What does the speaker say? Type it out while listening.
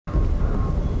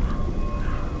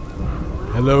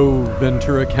Hello,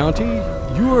 Ventura County.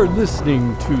 You are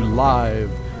listening to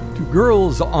Live to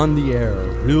Girls on the Air,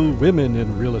 Real Women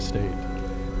in Real Estate.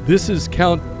 This is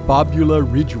Count Bobula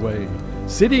Ridgway,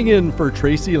 sitting in for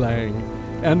Tracy Lang,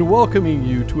 and welcoming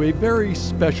you to a very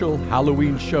special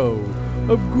Halloween show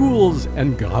of ghouls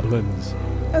and goblins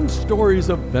and stories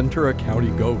of Ventura County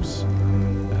ghosts.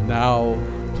 And now,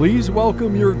 please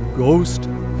welcome your ghost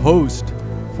host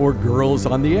for Girls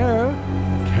on the Air,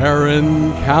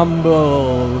 Karen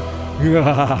Campbell.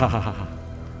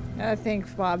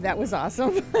 Thanks, Bob. That was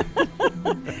awesome.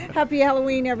 Happy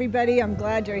Halloween, everybody. I'm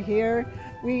glad you're here.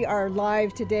 We are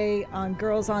live today on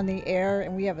Girls on the Air,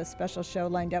 and we have a special show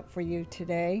lined up for you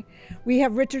today. We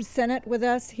have Richard Sennett with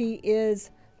us. He is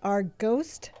our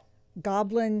ghost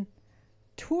goblin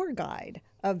tour guide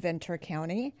of Ventura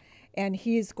County, and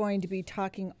he's going to be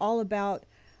talking all about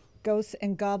ghosts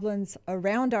and goblins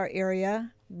around our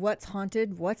area. What's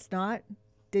haunted, what's not.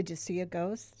 Did you see a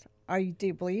ghost? Do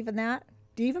you believe in that?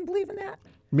 Do you even believe in that?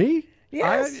 Me?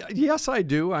 Yes. Yes, I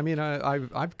do. I mean,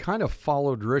 I've kind of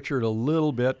followed Richard a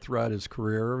little bit throughout his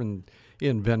career, and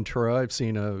in Ventura, I've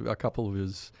seen a couple of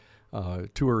his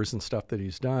tours and stuff that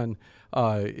he's done.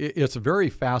 It's very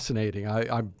fascinating.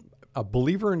 I'm a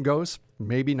believer in ghosts,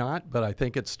 maybe not, but I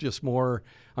think it's just more,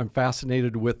 I'm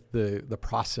fascinated with the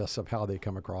process of how they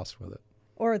come across with it.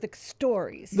 Or the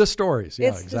stories. The stories, yeah,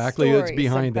 it's exactly. It's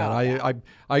behind that. that.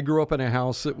 I grew up in a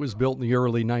house that was built in the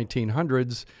early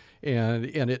 1900s, and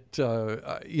it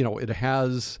it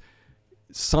has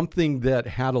something that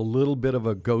had a little bit of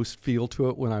a ghost feel to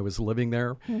it when I was living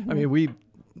there. Mm-hmm. I mean,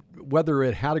 whether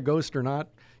it had a ghost or not,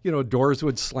 doors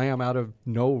would slam out of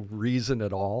no reason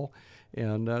at all,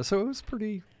 and so it was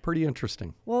pretty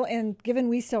interesting. Well, and given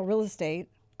we sell real estate,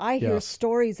 I hear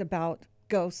stories about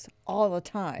ghosts all the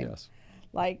time. Yes.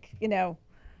 Like,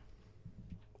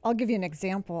 I'll give you an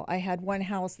example. I had one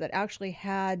house that actually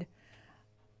had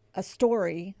a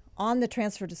story on the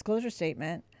transfer disclosure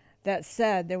statement that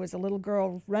said there was a little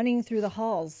girl running through the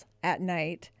halls at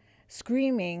night,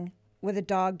 screaming with a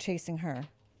dog chasing her.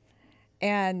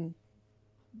 And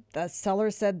the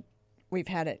seller said, we've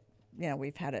had it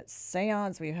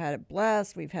seance, we've had it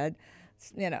blessed, we've had,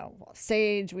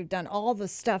 sage, we've done all the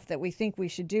stuff that we think we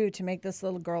should do to make this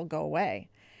little girl go away.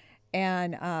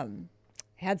 And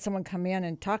had someone come in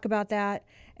and talk about that,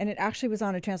 and it actually was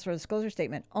on a transfer disclosure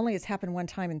statement. Only it's happened one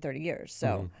time in 30 years.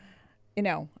 So,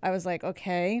 I was like,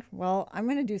 okay, well, I'm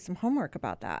going to do some homework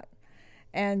about that.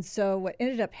 And so what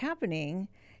ended up happening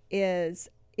is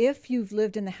if you've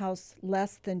lived in the house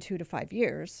less than 2 to 5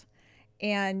 years,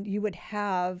 and you would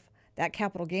have that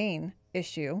capital gain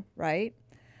issue, right?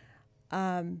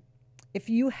 If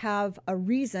you have a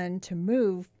reason to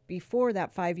move before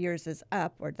that 5 years is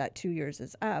up or that 2 years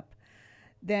is up,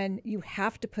 then you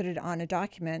have to put it on a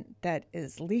document that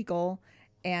is legal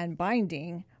and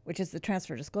binding, which is the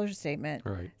transfer disclosure statement,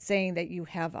 right, saying that you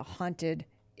have a haunted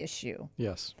issue.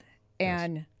 Yes.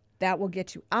 And that will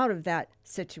get you out of that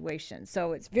situation.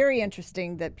 So it's very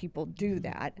interesting that people do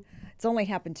that. It's only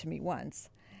happened to me once.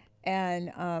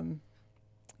 And,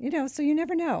 so you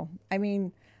never know. I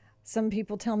mean, some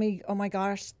people tell me, oh my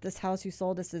gosh, this house you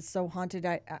sold us is so haunted.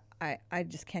 I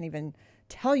just can't even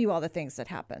tell you all the things that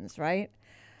happens, right?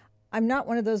 I'm not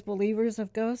one of those believers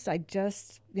of ghosts. I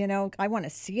just, I want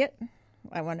to see it.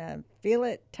 I want to feel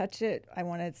it, touch it. I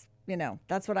want to,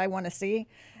 that's what I want to see.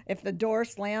 If the door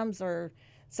slams or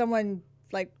someone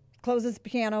closes the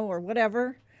piano or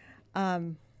whatever,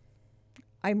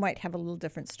 I might have a little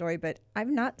different story, but I've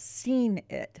not seen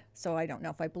it, so I don't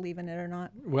know if I believe in it or not.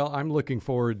 Well, I'm looking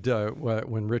forward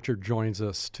when Richard joins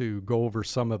us to go over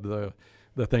some of the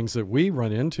things that we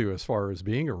run into as far as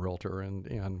being a realtor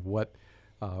and what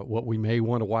we may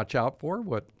want to watch out for,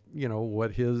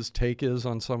 what his take is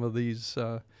on some of these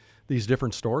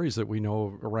different stories that we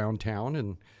know around town.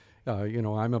 And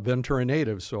I'm a Ventura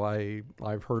native, so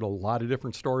I've heard a lot of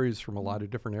different stories from a lot of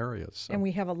different areas. So. And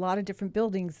we have a lot of different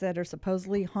buildings that are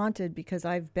supposedly haunted because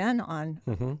I've been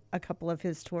on a couple of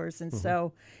his tours. And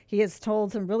so he has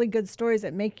told some really good stories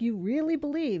that make you really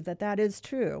believe that is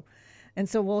true. And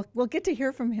so we'll get to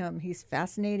hear from him. He's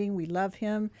fascinating. We love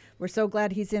him. We're so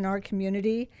glad he's in our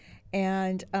community.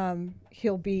 And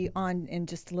he'll be on in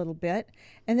just a little bit.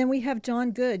 And then we have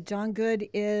John Good. John Good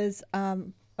is a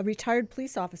retired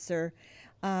police officer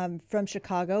from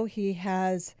Chicago. He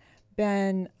has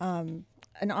been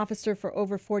an officer for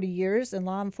over 40 years in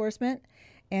law enforcement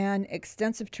and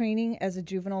extensive training as a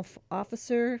juvenile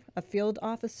officer, a field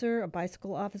officer, a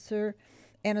bicycle officer,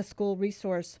 and a school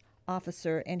resource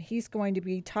officer. And he's going to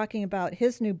be talking about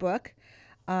his new book,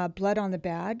 Blood on the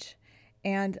Badge,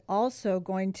 and also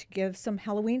going to give some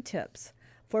Halloween tips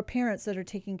for parents that are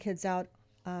taking kids out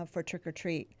for trick or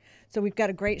treat. So we've got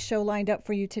a great show lined up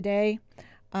for you today.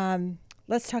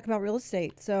 Let's talk about real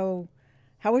estate. So,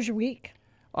 how was your week?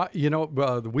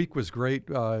 The week was great.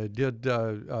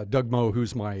 Doug Moe,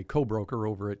 who's my co-broker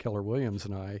over at Keller Williams,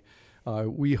 and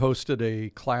we hosted a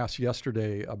class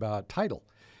yesterday about title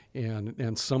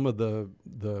and some of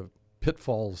the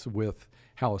pitfalls with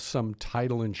how some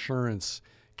title insurance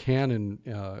can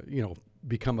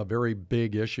become a very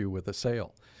big issue with a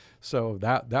sale. So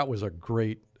that was a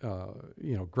great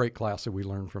class that we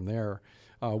learned from there.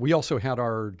 We also had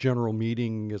our general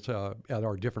meeting at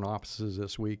our different offices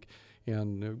this week,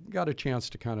 and got a chance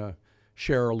to kind of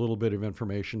share a little bit of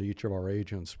information to each of our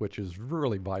agents, which is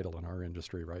really vital in our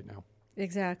industry right now.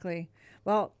 Exactly.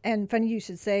 Well, and funny you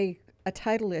should say a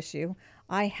title issue.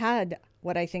 I had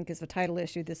what I think is a title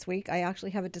issue this week. I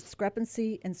actually have a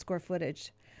discrepancy in square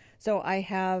footage. So I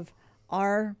have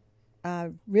our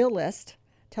real list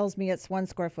tells me it's 1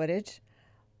 square footage.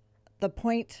 The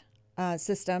point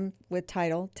system with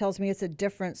title tells me it's a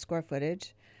different square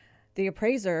footage. The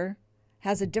appraiser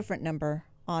has a different number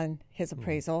on his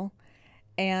appraisal.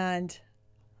 And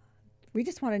we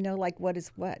just want to know, like, what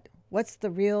is what? What's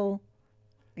the real,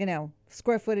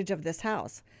 square footage of this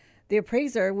house? The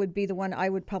appraiser would be the one I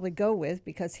would probably go with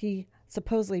because he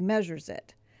supposedly measures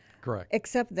it. Correct.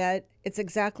 Except that it's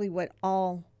exactly what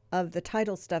all of the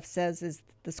title stuff says is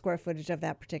the square footage of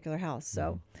that particular house.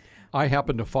 So I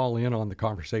happened to fall in on the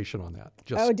conversation on that.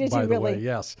 Did you really? Way,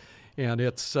 yes. And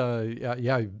it's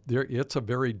it's a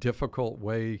very difficult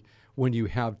way when you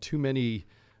have too many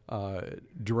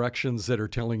directions that are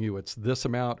telling you it's this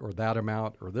amount or that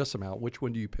amount or this amount. Which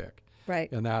one do you pick?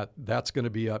 Right. And that's going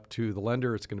to be up to the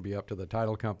lender. It's going to be up to the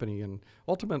title company, and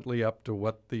ultimately up to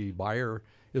what the buyer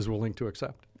is willing to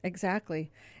accept.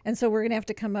 Exactly. And so we're going to have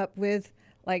to come up with,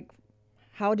 like,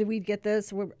 how do we get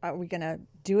this? Are we going to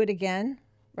do it again?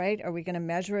 Right? Are we going to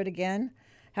measure it again?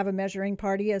 Have a measuring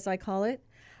party, as I call it.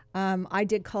 I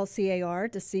did call CAR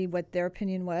to see what their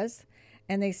opinion was.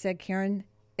 And they said, Karen,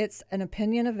 it's an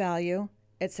opinion of value.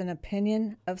 It's an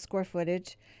opinion of square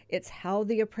footage. It's how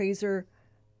the appraiser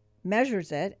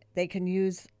measures it. They can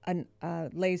use a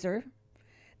laser.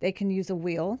 They can use a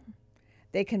wheel.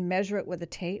 They can measure it with a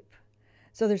tape.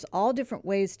 So there's all different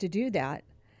ways to do that.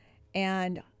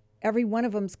 And every one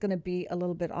of them is going to be a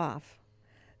little bit off.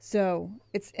 So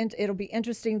it'll be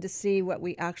interesting to see what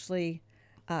we actually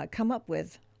come up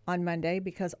with on Monday,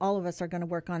 because all of us are going to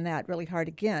work on that really hard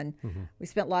again. Mm-hmm. We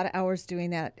spent a lot of hours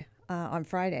doing that on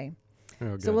Friday.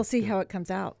 Oh, so we'll see how it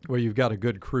comes out. Well, you've got a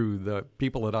good crew. The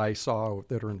people that I saw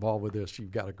that are involved with this,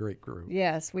 you've got a great crew.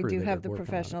 Yes, we do have the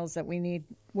professionals that we need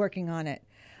working on it.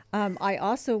 I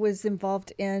also was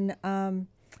involved in an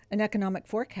economic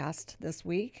forecast this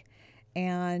week,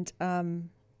 and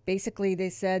basically they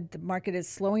said the market is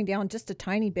slowing down just a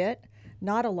tiny bit,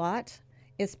 not a lot,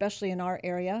 especially in our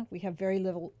area. We have very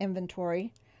little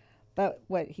inventory. But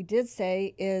what he did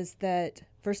say is that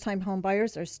first-time home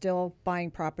buyers are still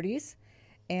buying properties,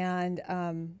 and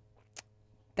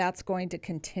that's going to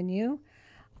continue.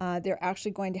 They're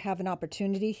actually going to have an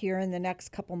opportunity here in the next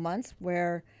couple months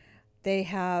where they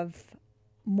have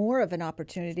more of an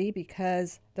opportunity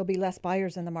because there'll be less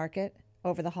buyers in the market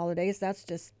over the holidays. That's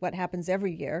just what happens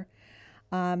every year.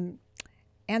 And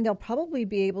they'll probably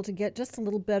be able to get just a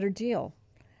little better deal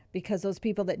because those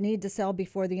people that need to sell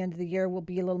before the end of the year will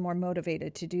be a little more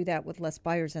motivated to do that with less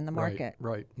buyers in the market.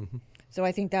 Right. Mm-hmm. So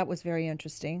I think that was very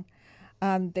interesting.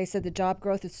 They said the job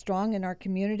growth is strong in our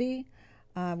community.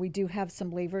 We do have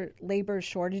some labor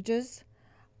shortages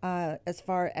as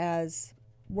far as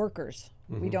workers.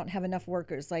 Mm-hmm. We don't have enough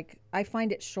workers. Like, I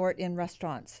find it short in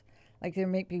restaurants. Like, there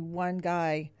may be one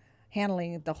guy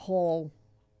handling the whole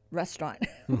restaurant.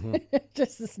 Mm-hmm.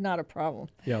 Just is not a problem.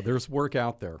 Yeah, there's work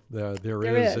out there. There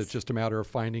is. It's just a matter of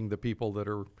finding the people that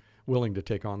are willing to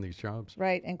take on these jobs.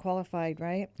 Right, and qualified,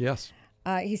 right? Yes.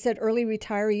 He said early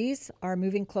retirees are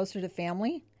moving closer to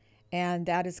family, and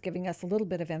that is giving us a little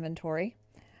bit of inventory,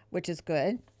 which is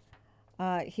good.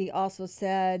 He also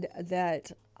said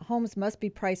that homes must be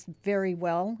priced very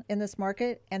well in this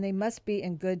market, and they must be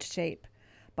in good shape.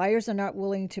 Buyers are not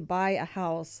willing to buy a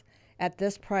house at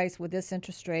this price with this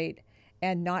interest rate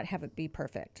and not have it be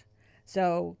perfect.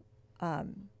 So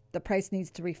the price needs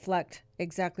to reflect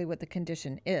exactly what the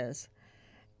condition is.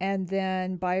 And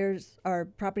then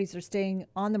properties are staying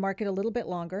on the market a little bit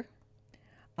longer.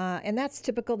 And that's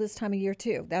typical this time of year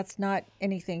too. That's not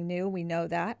anything new. We know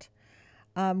that.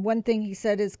 One thing he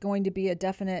said is going to be a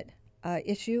definite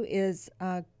issue is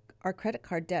our credit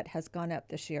card debt has gone up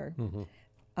this year. Mm-hmm.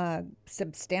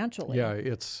 substantially. Yeah,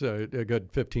 it's a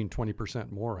good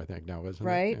 15-20% more, I think, now, isn't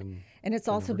Right. it? And it's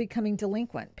also becoming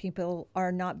delinquent. People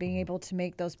are not being able to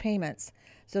make those payments.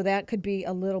 So that could be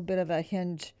a little bit of a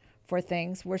hinge for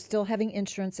things. We're still having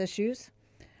insurance issues.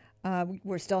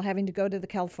 We're still having to go to the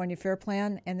California Fair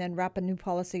Plan and then wrap a new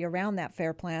policy around that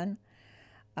Fair Plan.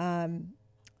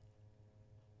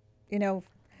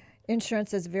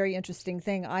 Insurance is a very interesting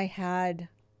thing. I had,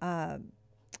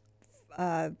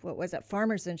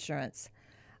 farmers insurance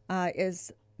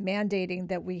is mandating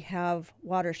that we have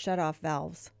water shutoff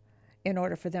valves in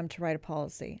order for them to write a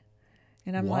policy.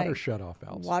 And I'm water shutoff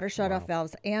valves. Water shutoff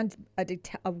valves and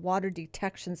a water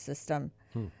detection system,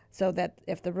 so that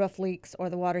if the roof leaks or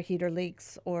the water heater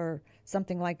leaks or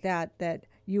something like that, that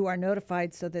you are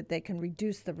notified so that they can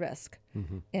reduce the risk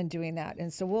in doing that.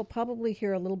 And so we'll probably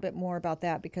hear a little bit more about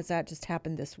that because that just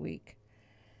happened this week.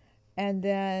 And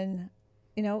then,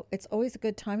 it's always a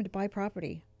good time to buy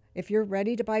property. If you're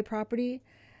ready to buy property,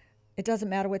 it doesn't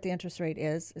matter what the interest rate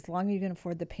is, as long as you can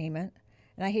afford the payment.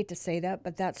 And I hate to say that,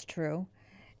 but that's true.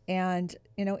 And,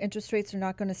 interest rates are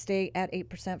not going to stay at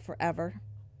 8% forever.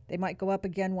 They might go up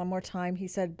again one more time. He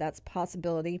said that's a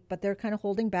possibility, but they're kind of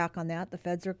holding back on that. The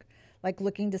feds are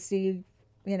looking to see,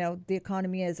 the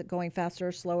economy, is it going faster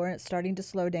or slower? And it's starting to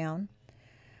slow down.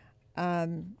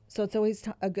 So it's always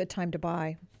a good time to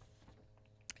buy.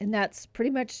 And that's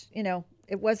pretty much,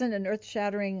 it wasn't an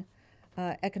earth-shattering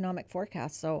economic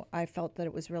forecast, so I felt that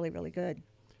it was really, really good.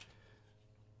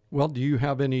 Well, do you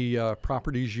have any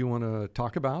properties you want to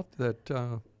talk about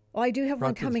that? Well, I do have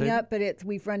one coming up, but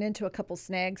we've run into a couple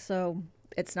snags, so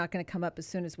it's not going to come up as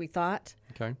soon as we thought.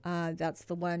 Okay. That's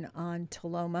the one on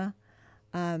Toloma,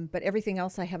 but everything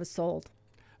else I have is sold.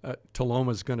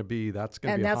 Toloma's going to be that's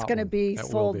going to be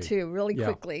sold too, really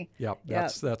quickly. Yeah,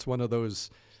 that's one of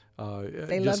those.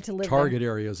 They love to live target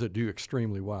there. areas that do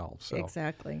extremely well. So.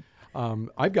 Exactly.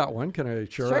 I've got one. Can I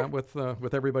share that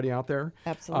with everybody out there?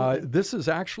 Absolutely. This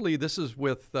is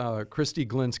with Christy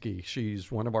Glinsky. She's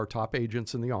one of our top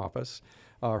agents in the office.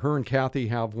 Her and Kathy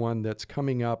have one that's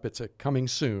coming up. It's coming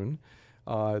soon.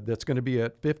 That's going to be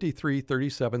at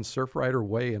 5337 Surfrider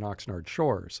Way in Oxnard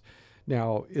Shores.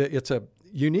 Now, it's a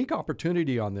unique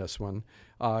opportunity on this one.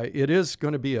 It is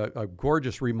going to be a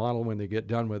gorgeous remodel when they get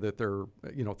done with it. They're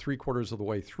 3/4 of the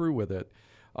way through with it.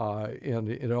 And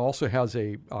it also has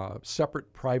a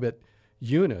separate private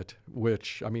unit,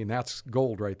 which, that's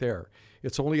gold right there.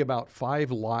 It's only about 5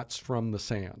 lots from the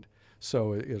sand.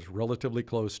 So it is relatively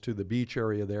close to the beach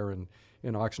area there in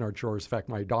Oxnard Shores. In fact,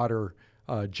 my daughter,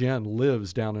 Jen,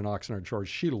 lives down in Oxnard Shores.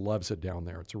 She loves it down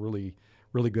there. It's a really,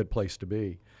 really good place to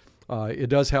be. It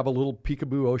does have a little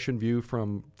peekaboo ocean view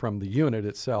from the unit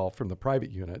itself, from the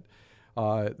private unit.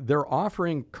 They're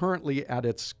offering currently at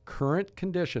its current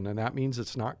condition, and that means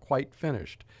it's not quite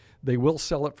finished. They will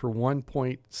sell it for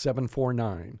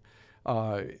 $1.749.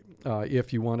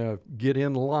 If you want to get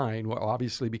in line, well,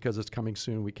 obviously because it's coming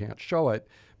soon, we can't show it,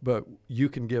 but you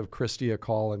can give Christy a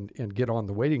call and get on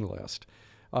the waiting list.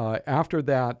 After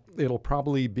that, it'll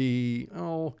probably be,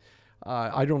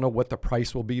 I don't know what the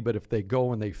price will be, but if they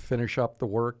go and they finish up the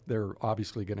work, they're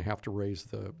obviously going to have to raise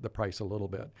the price a little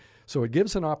bit. So it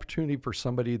gives an opportunity for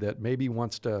somebody that maybe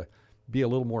wants to be a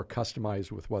little more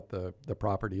customized with what the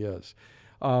property is.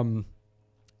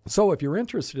 So if you're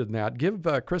interested in that, give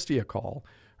Christy a call.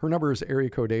 Her number is area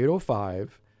code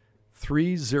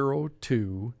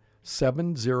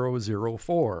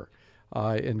 805-302-7004.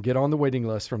 And get on the waiting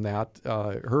list from that.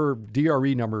 Her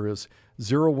DRE number is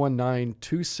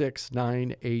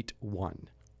 019-26981.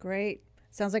 Great.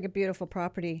 Sounds like a beautiful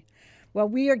property. Well,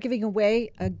 we are giving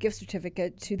away a gift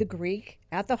certificate to the Greek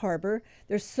at the harbor.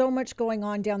 There's so much going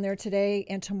on down there today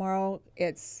and tomorrow.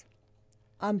 It's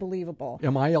unbelievable.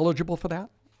 Am I eligible for that?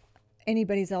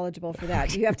 Anybody's eligible for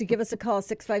that. You have to give us a call,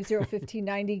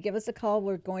 650-1590. Give us a call.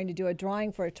 We're going to do a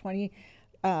drawing for a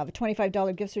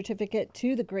 $25 gift certificate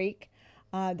to the Greek.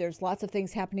 There's lots of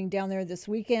things happening down there this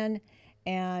weekend,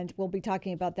 and we'll be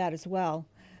talking about that as well.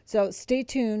 So stay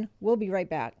tuned. We'll be right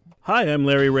back. Hi, I'm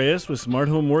Larry Reyes with Smart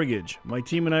Home Mortgage. My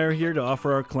team and I are here to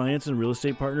offer our clients and real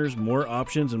estate partners more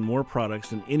options and more products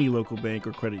than any local bank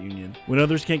or credit union. When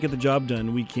others can't get the job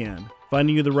done, we can.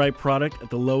 Finding you the right product at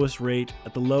the lowest rate,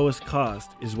 at the lowest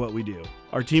cost is what we do.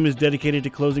 Our team is dedicated to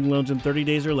closing loans in 30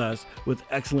 days or less with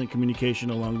excellent communication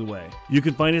along the way. You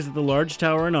can find us at the Large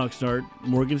Tower in Oxnard,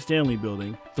 Morgan Stanley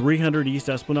Building, 300 East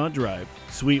Esplanade Drive,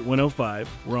 Suite 105.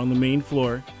 We're on the main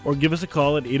floor. Or give us a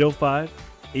call at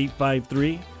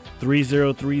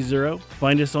 805-853-3030.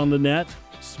 Find us on the net,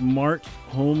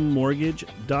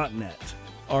 smarthomemortgage.net.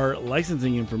 Our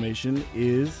licensing information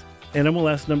is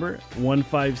NMLS number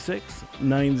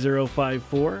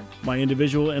 1569054. My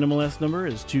individual NMLS number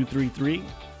is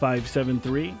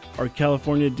 233573. Our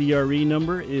California DRE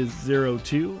number is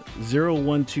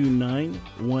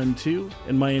 02012912,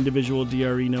 and my individual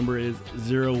DRE number is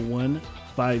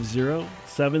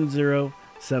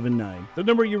 01507079. The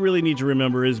number you really need to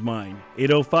remember is mine,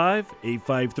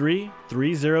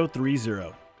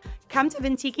 805-853-3030. Come to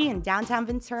Ventiki in downtown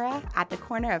Ventura at the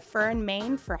corner of Fur and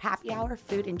Main for happy hour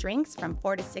food and drinks from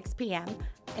 4 to 6 p.m.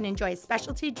 and enjoy a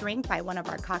specialty drink by one of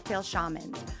our cocktail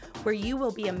shamans, where you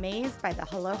will be amazed by the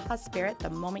aloha spirit the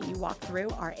moment you walk through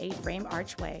our 8-frame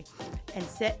archway and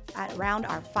sit around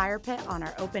our fire pit on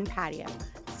our open patio.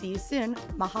 See you soon.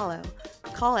 Mahalo.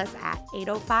 Call us at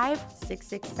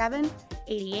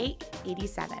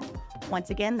 805-667-8887. Once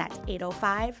again, that's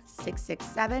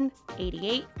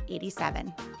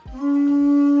 805-667-8887.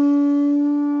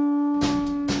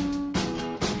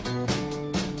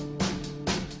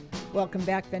 Welcome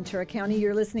back, Ventura County.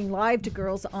 You're listening live to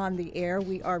Girls on the Air.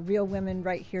 We are Real Women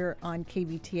right here on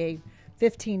KVTA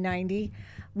 1590.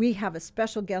 We have a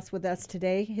special guest with us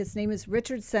today. His name is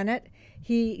Richard Sennett.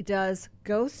 He does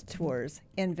ghost tours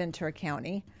in Ventura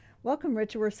County. Welcome,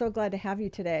 Richard. We're so glad to have you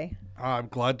today. I'm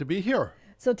glad to be here.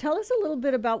 So tell us a little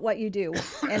bit about what you do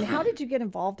and how did you get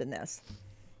involved in this?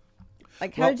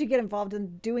 Like, how did you get involved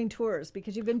in doing tours?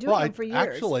 Because you've been doing them for years.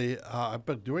 Actually, I've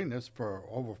been doing this for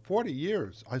over 40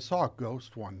 years. I saw a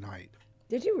ghost one night.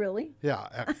 Did you really? Yeah.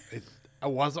 It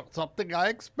wasn't something I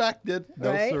expected.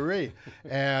 No Right? siree.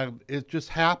 And it just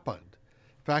happened.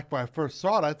 In fact, when I first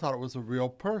saw it, I thought it was a real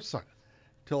person.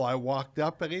 Till I walked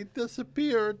up and he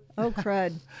disappeared. Oh,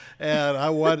 crud. And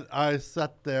I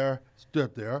stood there,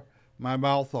 my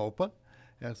mouth open,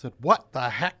 and I said, "What the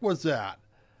heck was that?"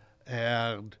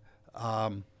 And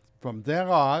from then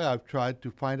on, I've tried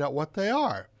to find out what they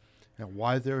are and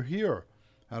why they're here.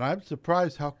 And I'm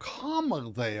surprised how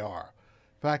common they are.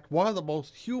 In fact, one of the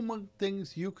most human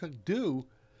things you can do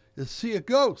is see a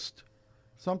ghost,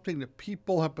 something that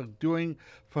people have been doing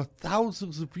for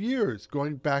thousands of years,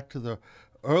 going back to the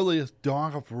earliest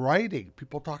dawn of writing.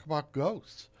 People talk about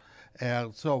ghosts.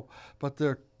 And so, but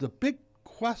the big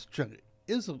question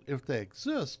isn't if they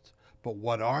exist, but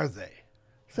what are they?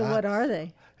 So what are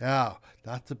they? Yeah,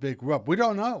 that's a big rub. We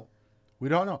don't know.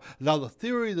 Now, the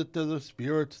theory that they're the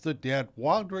spirits of the dead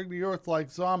wandering the earth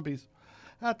like zombies,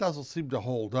 that doesn't seem to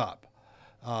hold up.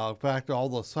 In fact, all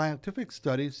the scientific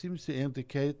studies seems to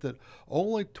indicate that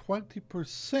only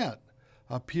 20%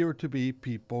 appear to be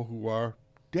people who are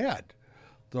dead.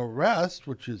 The rest,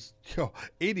 which is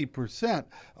 80%,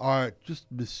 are just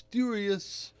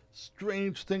mysterious,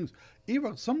 strange things.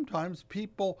 Even sometimes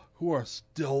people who are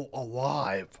still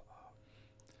alive.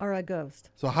 Or a ghost.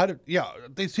 So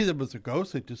they see them as a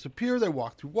ghost, they disappear, they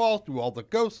walk through walls, do all the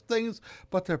ghost things,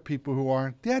 but they're people who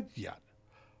aren't dead yet.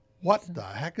 What the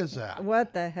heck is that?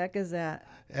 What the heck is that?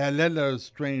 And then there's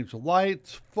strange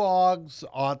lights, fogs,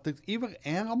 odd things. Even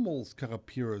animals can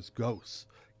appear as ghosts.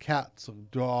 Cats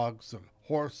and dogs and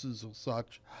horses and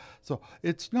such. So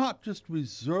it's not just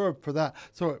reserved for that.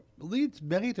 So it leads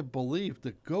many to believe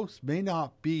that ghosts may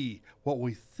not be what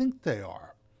we think they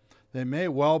are. They may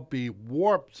well be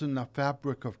warps in the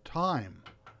fabric of time.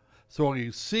 So when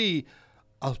you see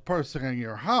a person in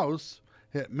your house,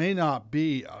 it may not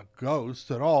be a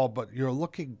ghost at all, but you're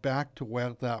looking back to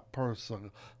where that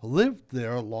person lived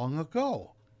there long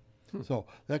ago. So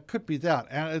that could be that.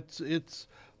 And it's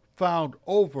found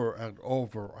over and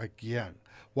over again.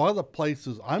 One of the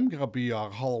places I'm going to be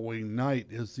on Halloween night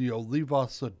is the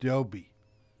Olivas Adobe.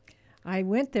 I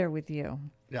went there with you.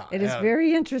 Yeah, It is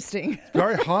very interesting. It's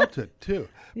very haunted, too.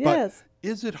 Yes. But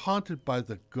is it haunted by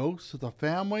the ghosts of the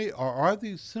family, or are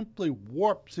these simply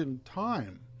warps in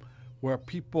time where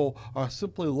people are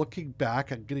simply looking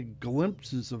back and getting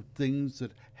glimpses of things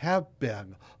that have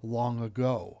been long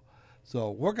ago?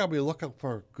 So we're going to be looking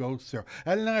for ghosts here.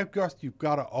 And then, of course, you've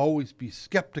got to always be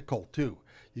skeptical, too.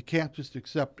 You can't just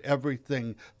accept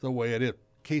everything the way it is.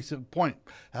 Case in point,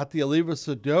 at the Olivas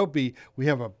Adobe, we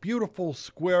have a beautiful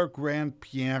square grand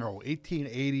piano,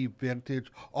 1880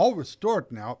 vintage, all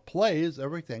restored now. It plays,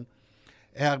 everything.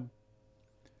 And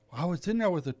I was in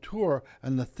there with a tour,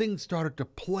 and the thing started to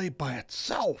play by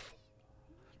itself.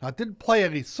 Now, it didn't play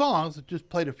any songs, it just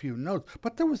played a few notes,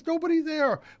 but there was nobody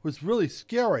there. It was really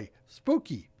scary,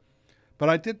 spooky. But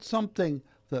I did something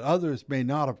that others may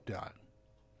not have done.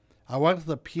 I went to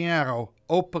the piano,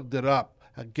 opened it up,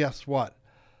 and guess what?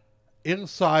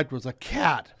 Inside was a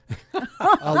cat.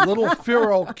 A little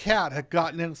feral cat had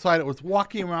gotten inside. It was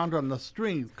walking around on the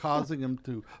strings, causing him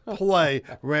to play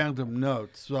random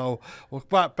notes. So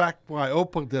back when I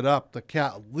opened it up, the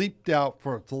cat leaped out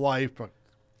for its life,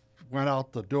 went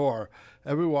out the door,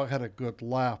 everyone had a good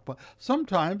laugh. But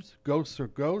sometimes ghosts are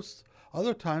ghosts.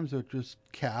 Other times they're just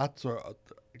cats or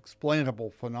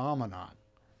explainable phenomenon.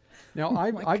 Now,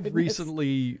 I've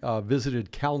recently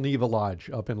visited Cal Neva Lodge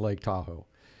up in Lake Tahoe.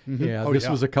 Mm-hmm. And this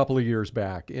was a couple of years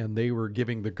back, and they were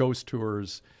giving the ghost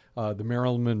tours, the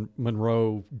Marilyn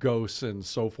Monroe ghosts and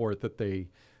so forth that they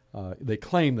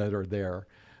claim that are there.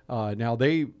 Now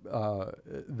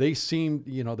they seem,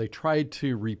 they tried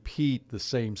to repeat the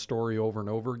same story over and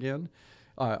over again.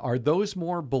 Are those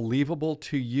more believable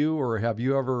to you, or have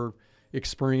you ever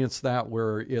experienced that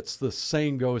where it's the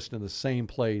same ghost in the same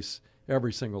place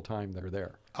every single time they're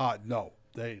there? No,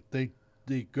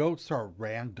 the ghosts are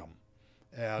random.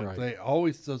 And Right. they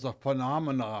always, there's a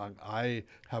phenomenon I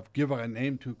have given a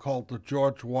name to called the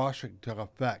George Washington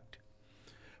effect,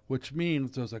 which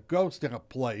means there's a ghost in a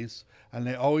place and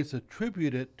they always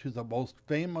attribute it to the most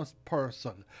famous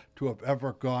person to have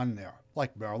ever gone there,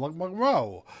 like Marilyn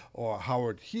Monroe or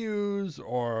Howard Hughes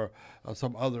or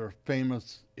some other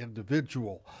famous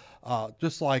individual.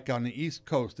 Just like on the East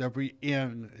Coast, every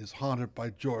inn is haunted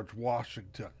by George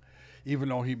Washington, even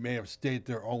though he may have stayed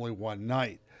there only one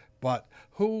night. But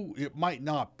it might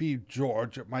not be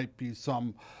George, it might be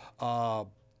some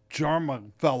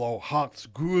German fellow, Hans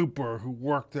Gruber, who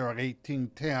worked there in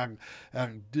 1810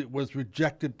 and was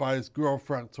rejected by his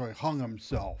girlfriend, so he hung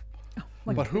himself.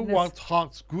 But who wants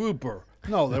Hans Gruber?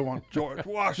 No, they want George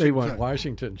Washington. They want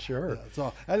Washington, sure. Yeah,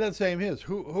 so, and the same is,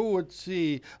 who would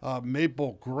see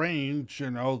Mabel Grange,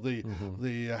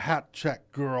 the hat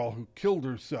check girl who killed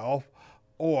herself,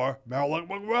 or Marilyn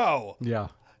Monroe?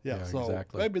 Yeah, so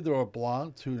exactly. maybe they were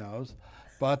blondes, who knows?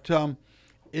 But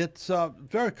it's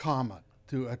very common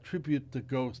to attribute the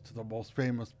ghost to the most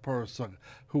famous person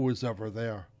who was ever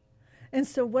there. And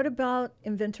so what about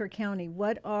in Ventura County?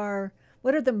 What are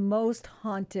the most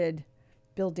haunted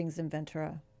buildings in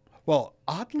Ventura? Well,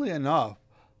 oddly enough,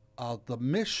 the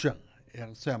Mission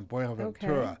in San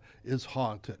Buenaventura is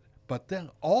haunted. But then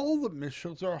all the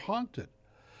missions are haunted.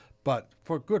 But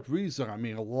for good reason. I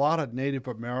mean, a lot of Native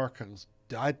Americans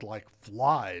died like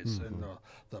flies in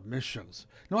the missions.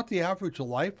 You know what the average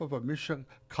life of a mission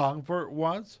convert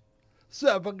was?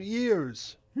 7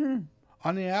 years.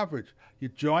 On the average. You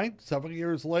join, 7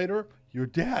 years later, you're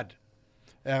dead.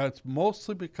 And it's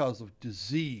mostly because of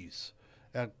disease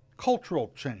and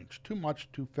cultural change, too much,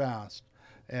 too fast.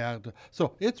 And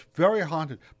so it's very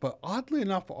haunted. But oddly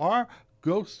enough, our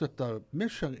ghost at the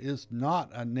mission is not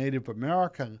a Native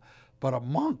American, but a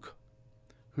monk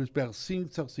who's been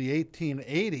seen since the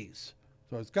 1880s.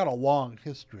 So it's got a long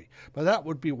history. But that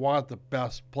would be one of the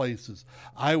best places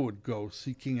I would go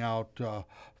seeking out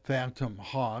phantom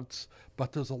haunts.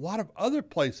 But there's a lot of other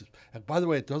places. And by the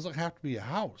way, it doesn't have to be a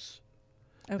house.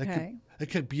 Okay. It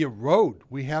could be a road.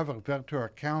 We have in Ventura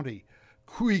County,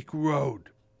 Creek Road.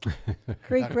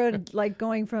 Creek Road, like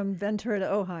going from Ventura to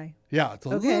Ojai. Yeah, it's a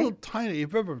little tiny. If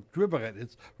you've ever driven it,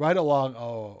 it's right along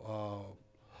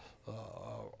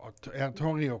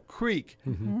Antonio Creek.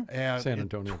 And San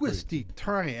Antonio twisty,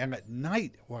 turny. And at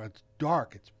night, when it's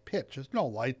dark, it's pitch. There's no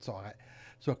lights on it.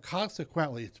 So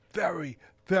consequently, it's very,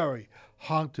 very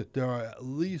haunted. There are at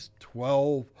least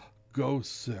 12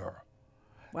 ghosts there.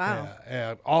 Wow.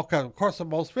 And all kinds. Of course, the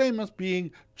most famous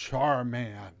being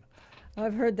Charman.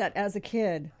 I've heard that as a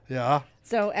kid. Yeah.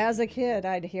 So as a kid,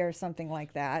 I'd hear something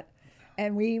like that.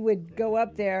 And we would go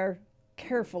up there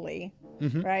carefully,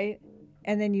 right?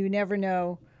 And then you never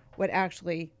know what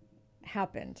actually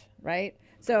happened, right?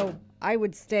 So I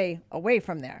would stay away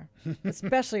from there,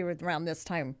 especially around this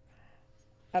time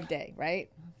of day, right?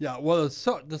 Yeah, well,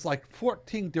 there's like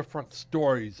 14 different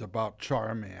stories about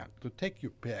Charman. So take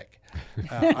your pick.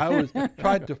 I was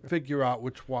tried to figure out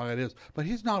which one it is, but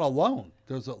he's not alone.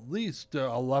 There's at least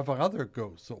 11 other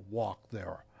ghosts that walk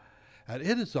there, and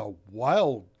it is a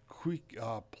wild creek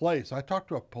place. I talked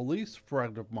to a police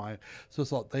friend of mine.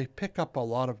 Says they pick up a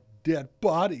lot of dead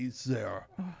bodies there.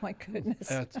 Oh my goodness.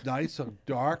 And it's nice and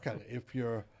dark, and if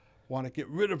you want to get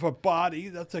rid of a body,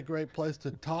 that's a great place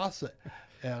to toss it.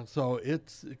 And so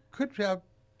it could have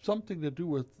something to do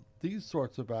with these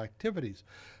sorts of activities.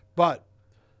 But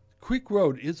Creek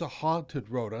Road is a haunted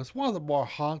road. It's one of the more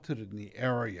haunted in the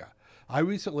area. I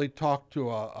recently talked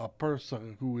to a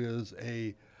person who is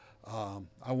I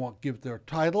won't give their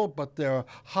title, but they're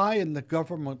high in the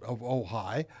government of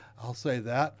Ojai, I'll say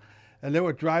that. And they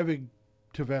were driving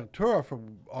to Ventura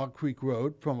on Creek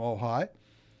Road from Ojai,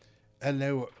 and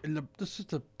they were this is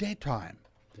the daytime.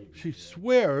 She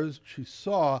swears she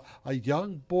saw a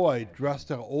young boy dressed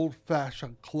in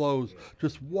old-fashioned clothes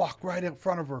just walk right in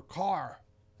front of her car.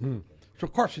 So,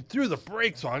 of course, she threw the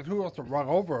brakes on. Who wants to run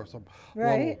over some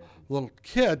Right. little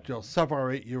kid, 7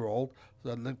 or 8 year old?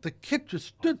 And the kid just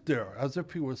stood there as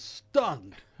if he was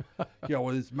stunned,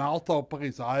 with his mouth open,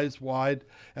 his eyes wide.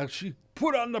 And she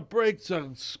put on the brakes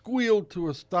and squealed to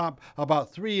a stop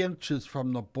about 3 inches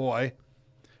from the boy,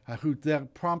 who then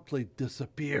promptly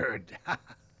disappeared.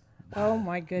 Oh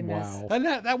my goodness. Wow. And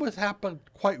that was happened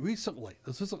quite recently.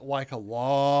 This isn't like a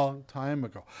long time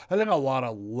ago. I think a lot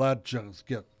of legends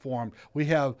get formed. We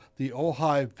have the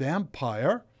Ojai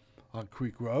vampire on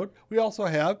Creek Road. We also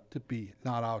have, to be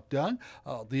not outdone,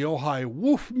 the Ojai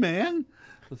Wolfman.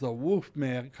 As a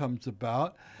Wolfman comes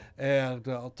about. And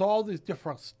so all these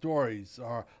different stories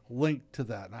are linked to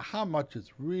that. Now, how much is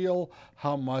real?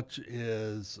 How much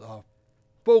is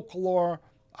folklore?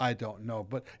 I don't know,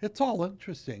 but it's all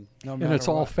interesting. And it's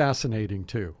all fascinating,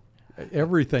 too.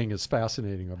 Everything is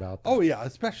fascinating about that. Oh, yeah,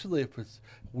 especially if it's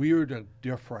weird and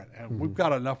different. And we've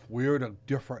got enough weird and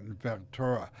different in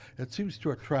Ventura. It seems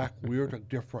to attract weird and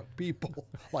different people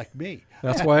like me.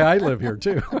 That's why I live here,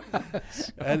 too.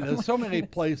 And there's so many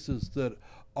places that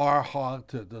are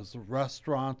haunted. There's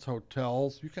restaurants,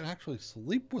 hotels. You can actually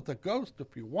sleep with a ghost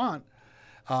if you want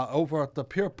over at the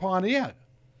Pierpont Inn,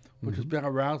 which has been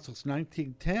around since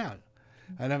 1910.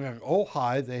 And then in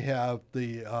Ojai, they have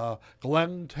the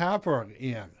Glen Tavern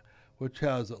Inn, which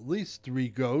has at least 3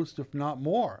 ghosts, if not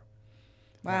more.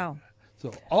 Wow.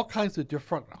 So all kinds of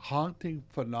different haunting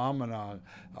phenomena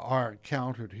are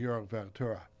encountered here in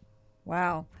Ventura.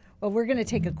 Wow. Well, we're going to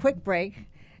take a quick break,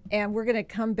 and we're going to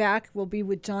come back. We'll be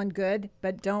with John Good,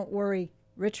 but don't worry,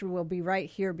 Richard will be right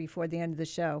here before the end of the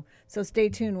show. So stay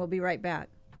tuned. We'll be right back.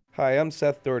 Hi, I'm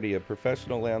Seth Doherty, a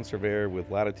professional land surveyor with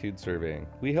Latitude Surveying.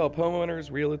 We help homeowners,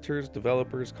 realtors,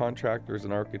 developers, contractors,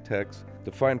 and architects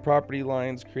define property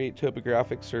lines, create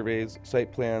topographic surveys,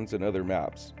 site plans, and other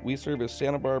maps. We service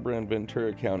Santa Barbara and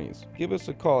Ventura counties. Give us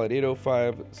a call at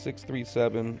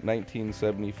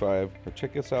 805-637-1975 or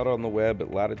check us out on the web at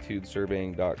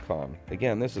latitudesurveying.com.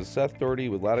 Again, this is Seth Doherty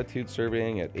with Latitude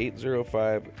Surveying at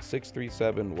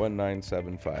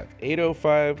 805-637-1975.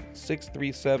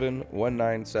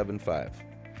 805-637-1975.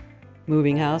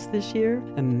 Moving house this year?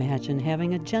 Imagine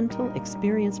having a gentle,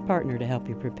 experienced partner to help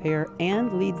you prepare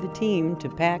and lead the team to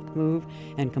pack, move,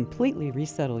 and completely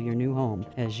resettle your new home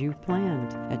as you've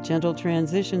planned. At Gentle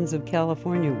Transitions of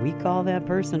California, we call that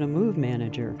person a move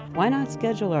manager. Why not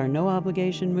schedule our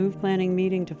no-obligation move planning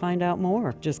meeting to find out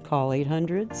more? Just call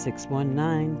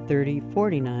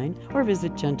 800-619-3049 or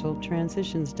visit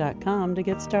gentletransitions.com to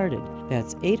get started.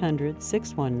 That's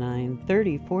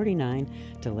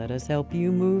 800-619-3049 to let us help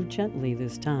you move gently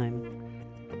this time.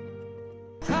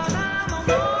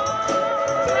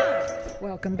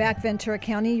 Welcome back, Ventura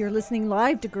County. You're listening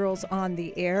live to Girls on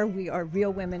the Air. We are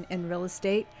Real Women in Real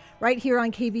Estate, right here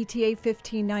on KVTA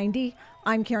 1590.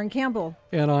 I'm Karen Campbell.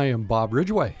 And I am Bob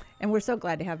Ridgway. And we're so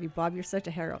glad to have you, Bob. You're such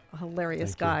a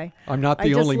hilarious guy. I'm not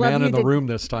the only man in the room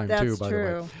this time, too, by the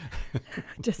way. That's true.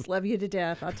 Just love you to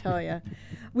death, I'll tell you.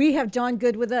 We have John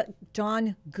Good with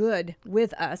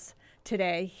us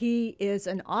today. He is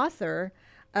an author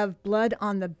of Blood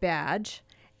on the Badge,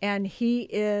 and he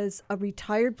is a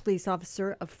retired police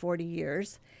officer of 40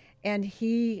 years. And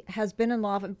he has been in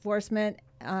law enforcement,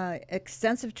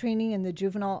 extensive training in the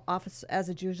juvenile office as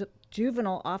a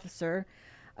juvenile officer,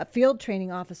 a field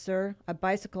training officer, a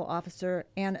bicycle officer,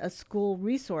 and a school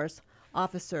resource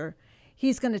officer.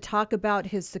 He's going to talk about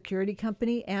his security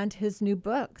company and his new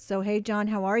book. So, hey, John,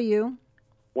 how are you?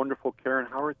 Wonderful, Karen.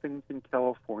 How are things in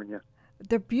California?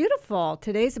 They're beautiful.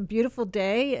 Today's a beautiful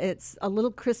day. It's a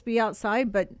little crispy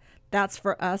outside, but that's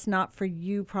for us, not for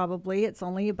you probably. It's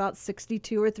only about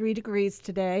 62 or 3 degrees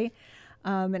today,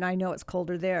 and I know it's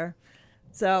colder there.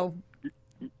 So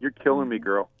you're killing me,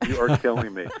 girl. You are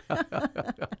killing me.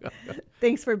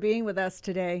 Thanks for being with us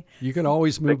today. You can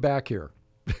always move back here.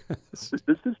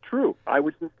 This is true. I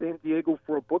was in San Diego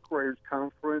for a book writers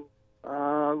conference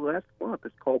last month.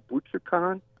 It's called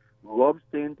ButcherCon. Love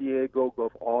San Diego,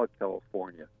 love all of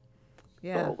California.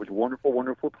 Yeah. So it was a wonderful,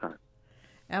 wonderful time.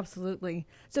 Absolutely.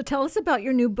 So tell us about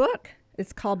your new book.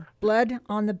 It's called Blood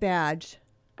on the Badge.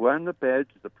 Blood on the Badge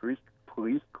is a police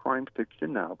crime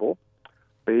fiction novel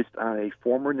based on a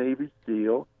former Navy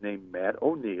SEAL named Matt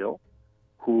O'Neill,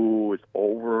 who was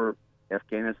over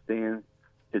Afghanistan.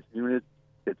 His unit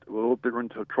gets a little bit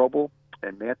into trouble,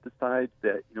 and Matt decides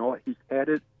that, you know what, he's had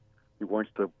it. He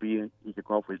wants to he can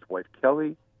go out with his wife,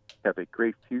 Kelly, have a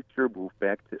great future, move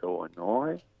back to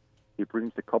Illinois. He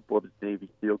brings a couple of his Navy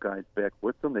SEAL guys back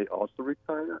with him. They also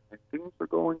retire, and things are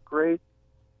going great.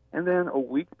 And then a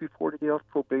week before the day of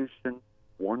probation,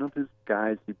 one of his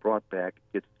guys he brought back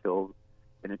gets killed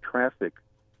in a traffic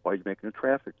while he's making a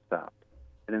traffic stop.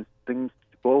 and then things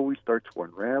slowly start to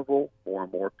unravel. More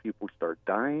and more people start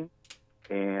dying,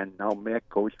 and now Matt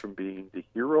goes from being the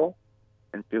hero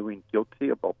and feeling guilty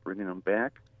about bringing them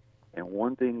back, and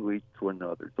one thing leads to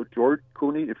another. So George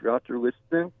Clooney, if you're out there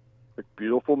listening, a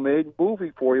beautiful made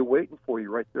movie for you, waiting for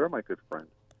you right there, my good friend.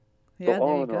 Yeah, so all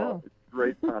there you in go. all, it's a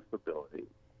great possibility.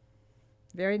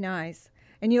 Very nice.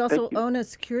 And you also Thank you. own a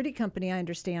security company, I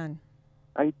understand.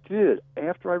 I did.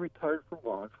 After I retired from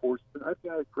law enforcement, I've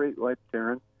got a great life,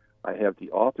 Karen. I have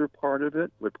the author part of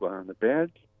it with on the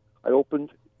badge. I opened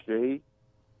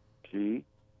J.G.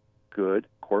 Good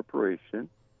Corporation,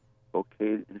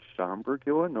 located in Schaumburg,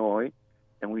 Illinois,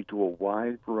 and we do a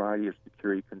wide variety of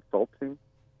security consulting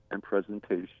and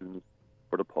presentations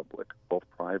for the public, both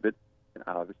private and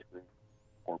obviously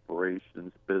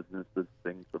corporations, businesses,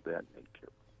 things of that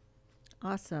nature.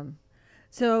 Awesome.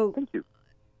 So Thank you.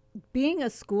 being a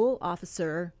school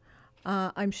officer,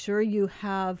 I'm sure you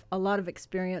have a lot of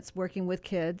experience working with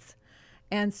kids.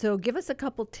 And so give us a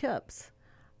couple tips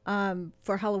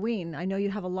for Halloween. I know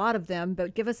you have a lot of them,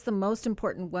 but give us the most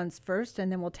important ones first,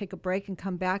 and then we'll take a break and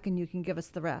come back and you can give us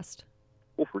the rest.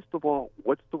 Well, first of all,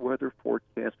 what's the weather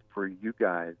forecast for you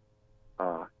guys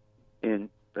in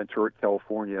Ventura,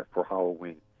 California for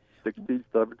Halloween? 60s,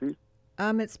 70s?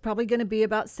 It's probably going to be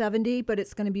about 70, but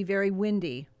it's going to be very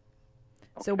windy.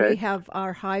 So Okay. we have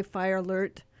our high fire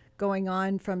alert going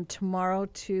on from tomorrow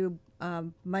to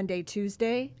Monday,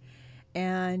 Tuesday.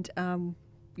 And,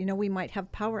 we might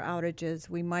have power outages.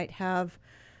 We might have,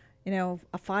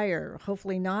 a fire.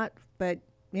 Hopefully not, but,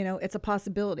 it's a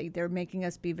possibility. They're making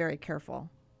us be very careful.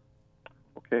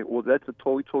 Okay, well, that's a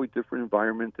totally different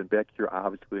environment than back here,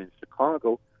 obviously, in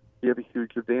Chicago. You have a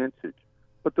huge advantage.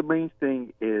 But the main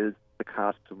thing is the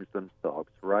costumes themselves,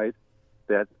 right?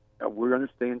 That we're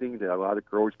understanding that a lot of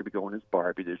girls are going to be going as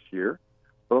Barbie this year,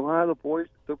 but a lot of the boys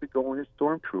will be going as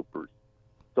stormtroopers.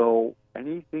 So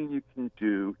anything you can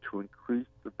do to increase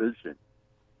the vision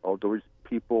of those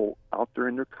people out there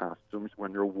in their costumes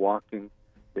when they're walking,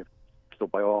 so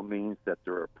by all means that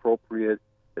they're appropriate,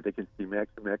 that they can see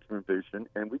maximum vision.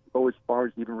 And we can go as far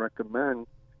as even recommend,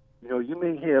 you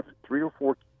may have 3 or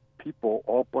 4 people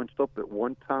all bunched up at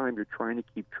one time. You're trying to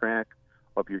keep track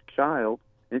of your child,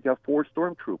 and you've got 4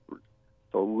 stormtroopers.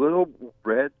 So a little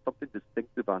red, something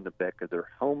distinctive on the back of their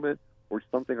helmet or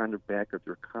something on the back of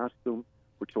their costume,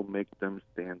 which will make them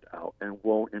stand out and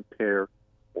won't impair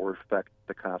or affect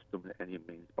the costume in any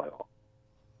means by all.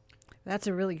 That's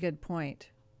a really good point.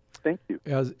 Thank you.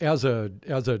 As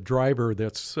a driver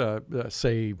that's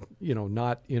say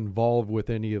not involved with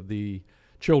any of the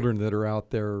children that are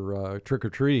out there trick or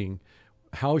treating,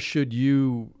 how should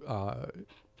you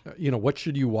what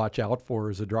should you watch out for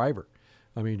as a driver?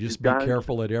 I mean, just be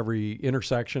careful at every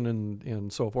intersection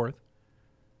and so forth.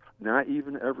 Not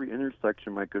even every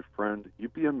intersection, my good friend.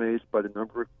 You'd be amazed by the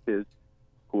number of kids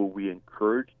who we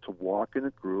encourage to walk in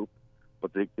a group,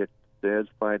 but they get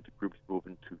satisfied the group's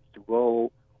moving too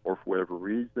slow, or for whatever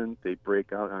reason, they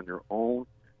break out on their own.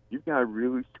 You've got to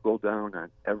really slow down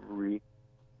on every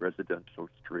residential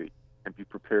street and be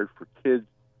prepared for kids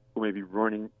who may be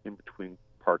running in between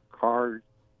parked cars,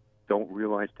 don't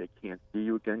realize they can't see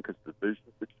you again because of the vision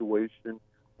situation,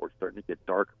 or starting to get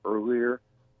dark earlier.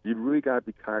 You really got to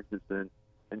be cognizant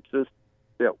and just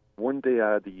one day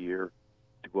out of the year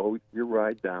to go your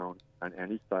ride down on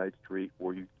any side street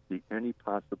where you see any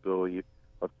possibility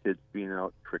of kids being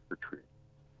out trick-or-treating.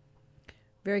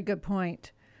 Very good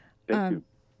point. Thank you.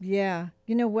 Yeah.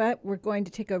 You know what? We're going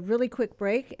to take a really quick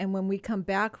break, and when we come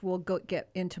back, we'll get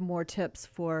into more tips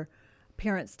for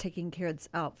parents taking kids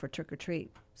out for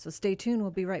trick-or-treat. So stay tuned.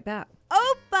 We'll be right back.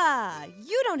 Opa!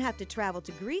 You don't have to travel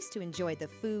to Greece to enjoy the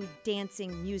food,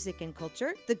 dancing, music, and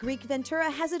culture. The Greek Ventura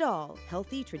has it all.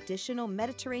 Healthy, traditional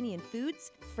Mediterranean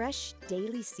foods, fresh,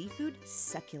 daily seafood,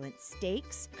 succulent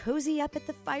steaks. Cozy up at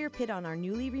the fire pit on our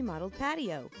newly remodeled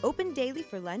patio. Open daily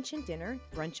for lunch and dinner,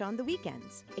 brunch on the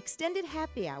weekends. Extended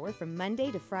happy hour from Monday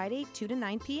to Friday, 2 to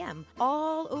 9 p.m.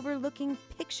 All overlooking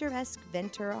picturesque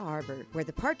Ventura Harbor, where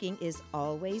the parking is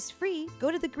always free.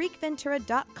 Go to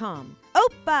thegreekventura.com.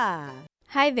 Opa!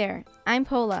 Hi there, I'm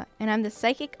Paula, and I'm the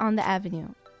psychic on the avenue.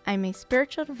 I'm a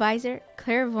spiritual advisor,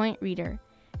 clairvoyant reader,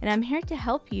 and I'm here to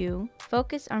help you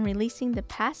focus on releasing the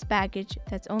past baggage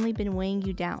that's only been weighing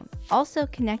you down. Also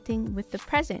connecting with the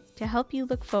present to help you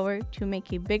look forward to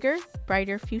make a bigger,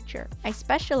 brighter future. I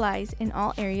specialize in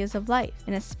all areas of life,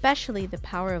 and especially the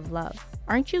power of love.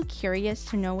 Aren't you curious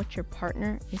to know what your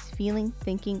partner is feeling,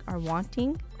 thinking, or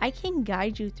wanting? I can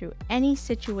guide you through any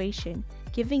situation,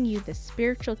 giving you the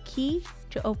spiritual key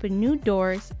to open new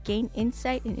doors, gain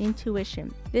insight and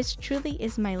intuition. This truly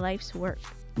is my life's work.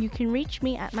 You can reach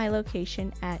me at my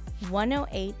location at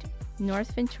 108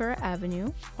 North Ventura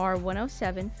Avenue or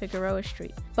 107 Figueroa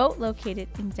Street, both located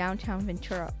in downtown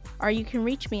Ventura. Or you can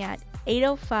reach me at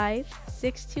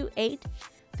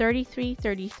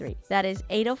 805-628-3333. That is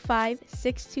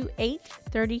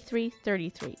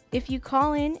 805-628-3333. If you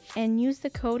call in and use the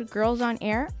code Girls on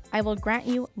Air, I will grant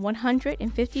you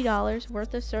 $150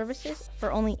 worth of services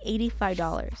for only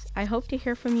 $85. I hope to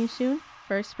hear from you soon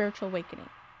for a spiritual awakening.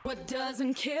 What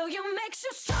doesn't kill you makes you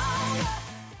stronger.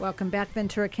 Welcome back,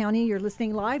 Ventura County. You're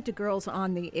listening live to Girls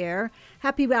on the Air.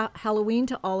 Happy Halloween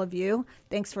to all of you.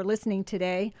 Thanks for listening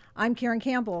today. I'm Karen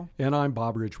Campbell. And I'm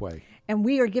Bob Ridgway. And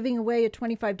we are giving away a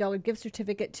 $25 gift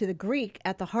certificate to the Greek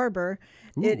at the harbor.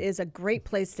 Ooh. It is a great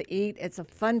place to eat. It's a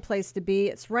fun place to be.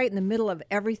 It's right in the middle of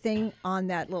everything on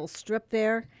that little strip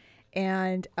there.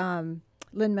 And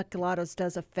Lynn Michelatos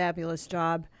does a fabulous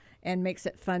job and makes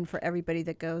it fun for everybody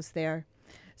that goes there.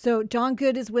 So John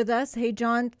Good is with us. Hey,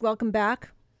 John, welcome back.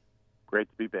 Great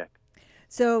to be back.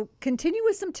 So continue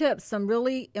with some tips, some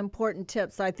really important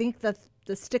tips. I think the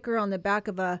sticker on the back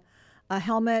of a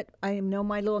helmet, I know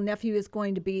my little nephew is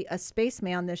going to be a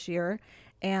spaceman this year,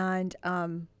 and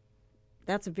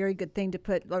that's a very good thing to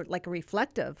put, like a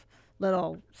reflective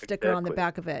little sticker on the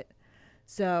back of it.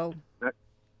 So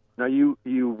now you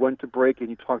went to break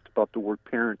and you talked about the word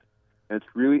parent, and it's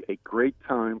really a great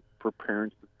time for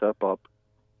parents to step up,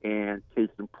 and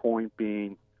case in point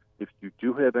being, if you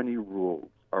do have any rules,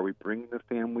 are we bringing the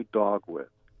family dog with,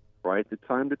 right? The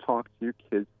time to talk to your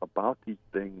kids about these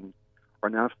things are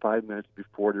not 5 minutes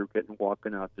before they're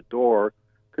walking out the door,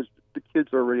 because the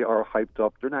kids already are hyped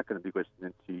up. They're not going to be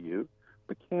listening to you.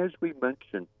 But as we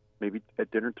mentioned, maybe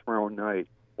at dinner tomorrow night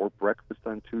or breakfast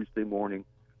on Tuesday morning,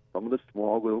 some of the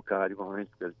small little guidelines,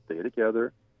 we're going to stay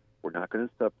together. We're not going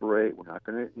to separate. We're not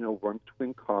going to, run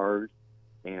between cars.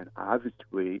 And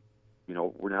obviously,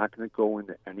 we're not going to go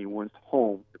into anyone's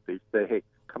home. If they say, hey,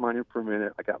 come on in for a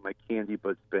minute, I got my candy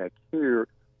butts back here,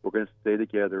 we're going to stay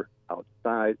together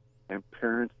outside. And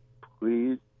parents,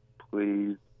 please,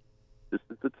 this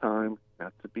is the time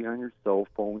not to be on your cell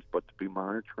phones, but to be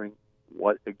monitoring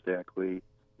what exactly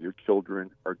your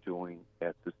children are doing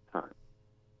at this time.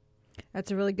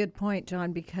 That's a really good point,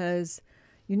 John, because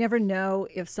you never know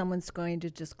if someone's going to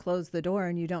just close the door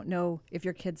and you don't know if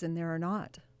your kid's in there or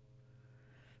not.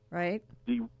 Right?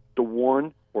 The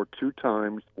one or two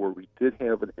times where we did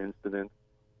have an incident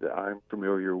that I'm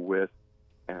familiar with,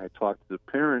 and I talked to the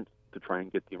parents to try and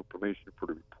get the information for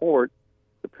the report,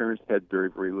 the parents had very,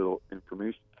 very little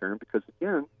information, Karen, because,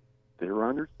 again, they were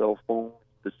on their cell phones,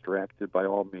 distracted by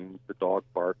all means, the dog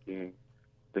barking,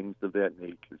 things of that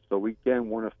nature. So we, again,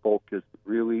 want to focus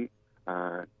really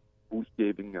on who's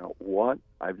giving out what.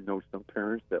 I've known some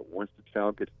parents that once the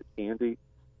child gets the candy,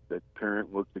 the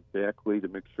parent looks exactly to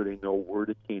make sure they know where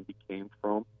the candy came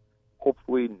from.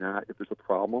 Hopefully not if there's a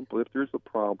problem, but if there's a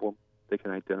problem, they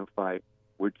can identify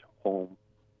which home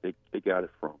they got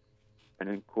it from. And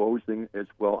in closing as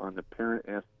well on the parent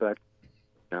aspect,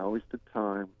 now is the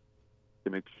time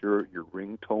to make sure your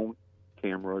ringtone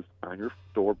cameras on your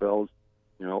doorbells,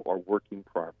 are working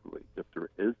properly. If there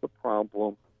is a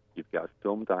problem, you've got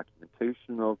film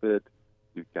documentation of it.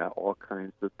 You've got all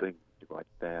kinds of things like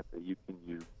that you can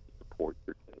use to support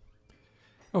your kids.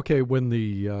 Okay, when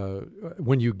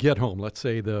you get home, let's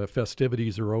say the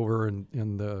festivities are over and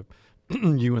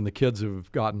you and the kids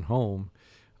have gotten home,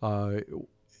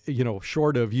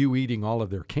 short of you eating all of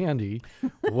their candy,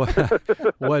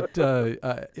 what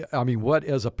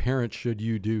as a parent should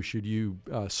you do? Should you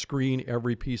screen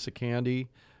every piece of candy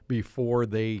before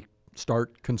they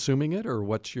start consuming it, or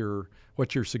what's your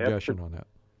suggestion on that?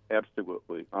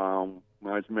 Absolutely. When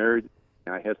I was married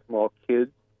and I had small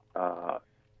kids, the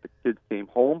kids came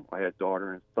home. I had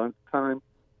daughter and son time.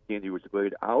 Candy was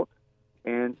laid out,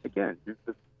 and again, you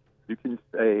can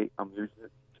say I'm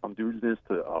doing this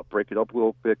to break it up a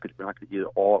little bit because you're not going to eat it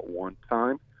all at one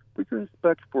time. We can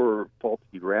inspect for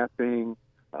faulty wrapping,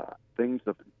 things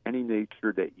of any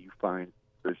nature that you find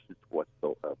suspicious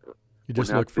whatsoever. You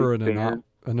just look for an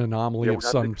anomaly of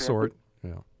some sort.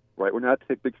 Yeah. Right. We're not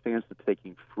big fans of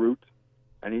taking fruit,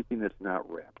 anything that's not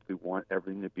wrapped. We want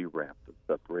everything to be wrapped and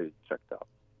separated, checked out.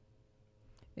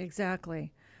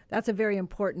 Exactly. That's a very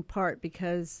important part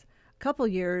because a couple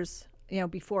years,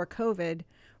 before COVID,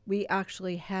 we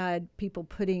actually had people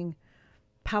putting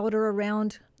powder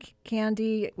around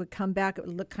candy. It would come back. It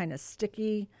would look kind of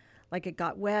sticky, like it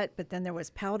got wet, but then there was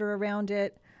powder around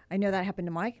it. I know that happened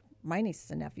to my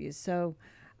nieces and nephews. So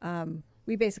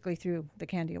we basically threw the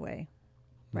candy away,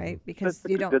 right? Because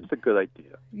that's a good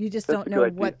idea. You just don't know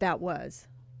what that was.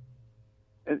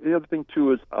 And the other thing,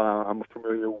 too, is I'm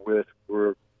familiar with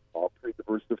where all pretty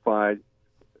diversified,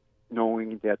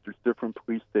 knowing that there's different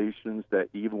police stations that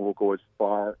even will go as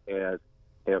far as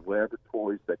have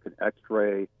laboratories that can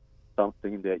x-ray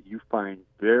something that you find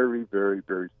very, very,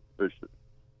 very suspicious,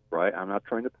 right? I'm not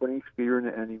trying to put any fear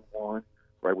into anyone,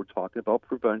 right? We're talking about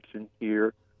prevention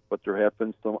here, but there have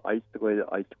been some isolated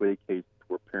cases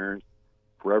where parents,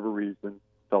 for whatever reason,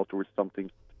 felt there was something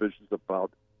suspicious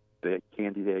about the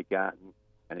candy they had gotten,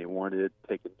 and they wanted it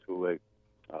taken to a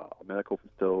medical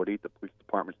facility. The police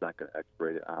department's not going to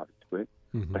x-ray it, obviously,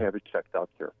 but have it checked out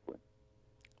carefully.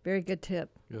 Very good tip.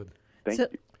 Good. Thank you.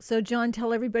 So, John,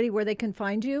 tell everybody where they can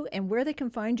find you and where they can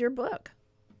find your book.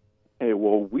 Hey,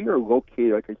 well, we are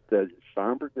located, like I said, in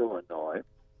Schaumburg, Illinois,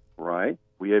 right?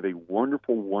 We have a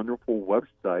wonderful, wonderful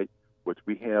website, which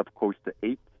we have close to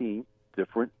 18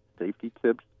 different safety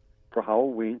tips for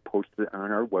Halloween posted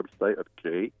on our website of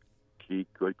JG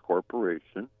Good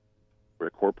Corporation. We're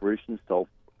a corporation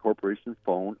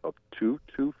phone of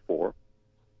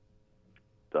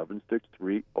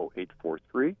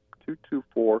 224-763-0843,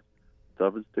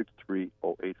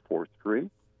 224-763-0843.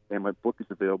 And my book is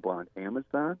available on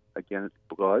Amazon. Again, it's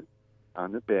Blood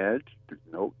on the badge. There's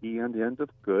no E on the end of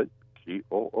good,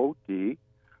 G-O-O-D.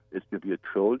 It's going to be a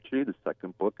trilogy. The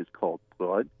second book is called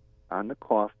Blood on the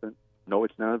Coffin. No,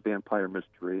 it's not a vampire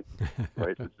mystery,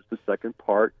 right? This is the second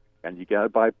part. And you got to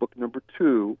buy book number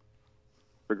 2,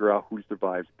 figure out who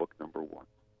survives book number 1.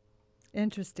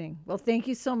 Interesting. Well, thank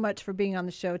you so much for being on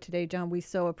the show today, John. We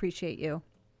so appreciate you.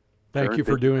 Thank you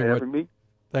for Thank you doing for what having me.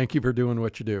 Thank you for doing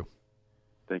what you do.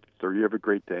 Thank you, sir. You have a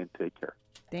great day and take care.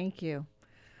 Thank you.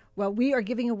 Well, we are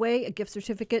giving away a gift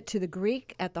certificate to the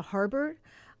Greek at the Harbor.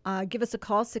 Give us a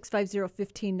call,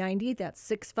 650-1590. That's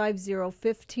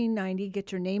 650-1590.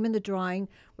 Get your name in the drawing.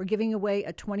 We're giving away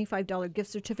a $25 gift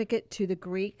certificate to the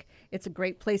Greek. It's a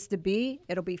great place to be.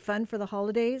 It'll be fun for the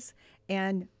holidays,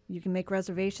 and you can make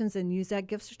reservations and use that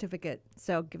gift certificate.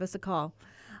 So give us a call.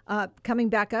 Coming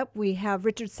back up, we have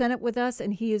Richard Sennett with us,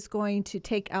 and he is going to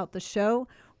take out the show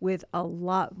with a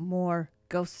lot more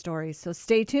ghost stories. So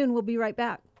stay tuned. We'll be right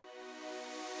back.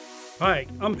 Hi,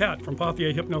 I'm Pat from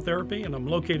Pothier Hypnotherapy, and I'm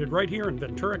located right here in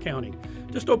Ventura County.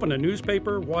 Just open a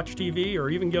newspaper, watch TV, or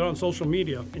even get on social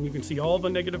media, and you can see all the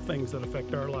negative things that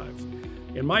affect our lives.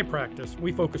 In my practice,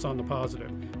 we focus on the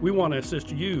positive. We want to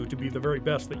assist you to be the very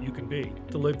best that you can be,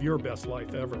 to live your best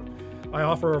life ever. I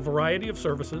offer a variety of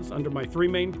services under my 3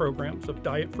 main programs of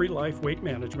diet-free life, weight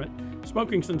management,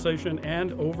 smoking cessation,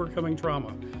 and overcoming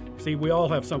trauma. See, we all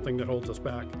have something that holds us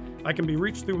back. I can be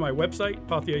reached through my website,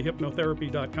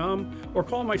 pothierhypnotherapy.com, or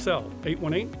call my cell,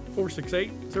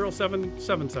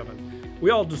 818-468-0777.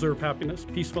 We all deserve happiness,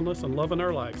 peacefulness, and love in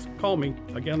our lives. Call me.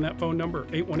 Again, that phone number,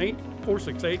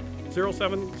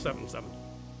 818-468-0777.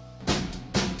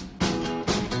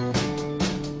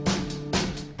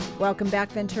 Welcome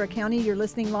back, Ventura County. You're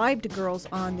listening live to Girls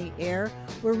on the Air.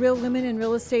 We're Real Women in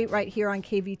Real Estate right here on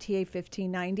KVTA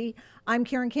 1590. I'm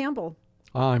Karen Campbell.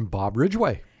 I'm Bob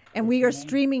Ridgway. And we are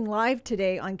streaming live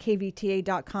today on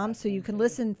kvta.com, so you can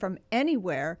listen from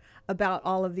anywhere about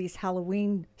all of these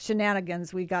Halloween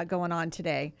shenanigans we got going on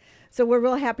today. So we're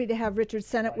real happy to have Richard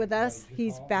Sennett with us.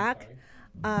 He's back.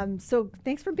 So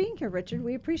thanks for being here, Richard.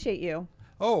 We appreciate you.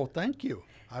 Oh, thank you.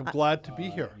 I'm glad to be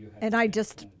here. And I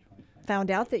just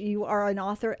found out that you are an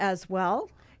author as well,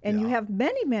 and you have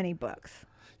many, many books.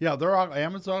 Yeah, they're on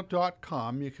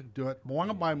Amazon.com. You can do it.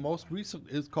 One of my most recent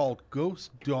is called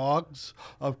Ghost Dogs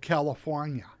of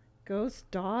California. Ghost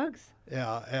Dogs?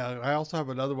 Yeah, and I also have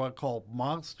another one called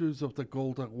Monsters of the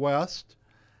Golden West,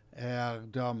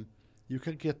 and you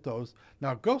can get those.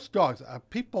 Now, Ghost Dogs,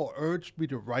 people urged me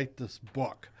to write this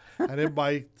book, and in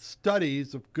my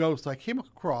studies of ghosts, I came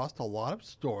across a lot of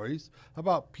stories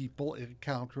about people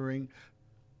encountering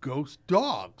ghost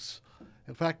dogs.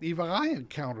 In fact, even I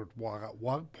encountered one at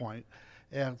one point,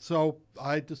 and so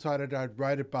I decided I'd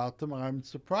write about them, and I'm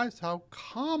surprised how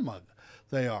common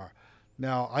they are.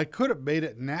 Now, I could have made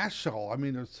it national. I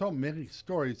mean, there's so many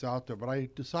stories out there, but I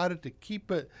decided to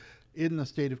keep it in the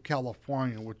state of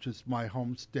California, which is my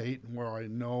home state and where I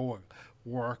know and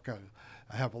work.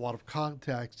 I have a lot of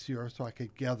contacts here, so I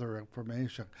could gather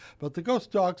information. But the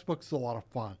Ghost Dogs book's a lot of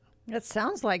fun. It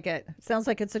sounds like it. It sounds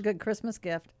like it's a good Christmas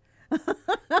gift.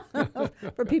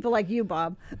 For people like you,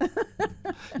 Bob.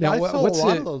 Now, I sold a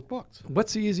lot of those books.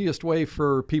 What's the easiest way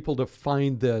for people to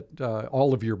find that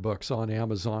all of your books on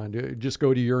Amazon? Just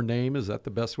go to your name. Is that the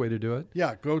best way to do it?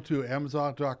 Yeah, go to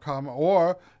Amazon.com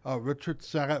or Richard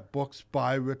Sennett, books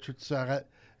by Richard Sennett.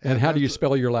 And how do you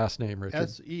spell your last name, Richard?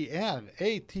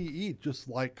 Sennate, just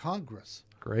like Congress.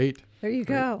 Great. There you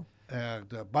go.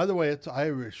 And by the way, it's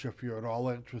Irish if you're at all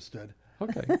interested.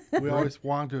 Okay. We always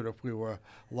wondered if we were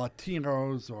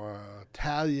Latinos or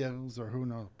Italians or who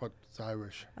knows, but it's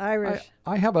Irish. Irish.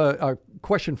 I have a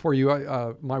question for you.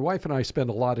 My wife and I spend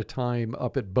a lot of time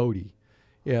up at Bodie.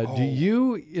 Do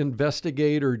you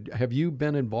investigate or have you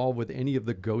been involved with any of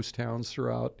the ghost towns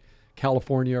throughout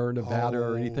California or Nevada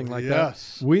or anything like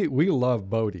yes. that? We love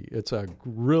Bodie. It's a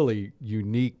really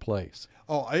unique place.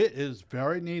 Oh, it is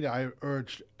very neat. I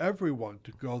urged everyone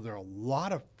to go there. A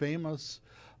lot of famous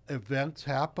events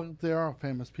happened there.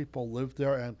 Famous people lived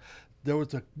there, and there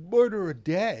was a murder a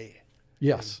day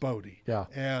Yes. in Bodie. Yeah.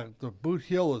 And the Boot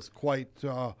Hill is quite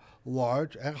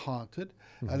large and haunted,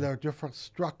 and there are different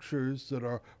structures that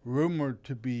are rumored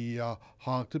to be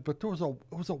haunted. But it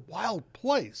was a wild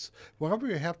place. Whenever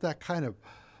you have that kind of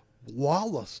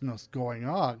lawlessness going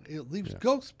on, it leaves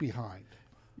ghosts behind.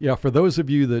 Yeah, for those of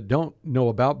you that don't know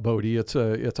about Bodie, it's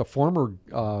a former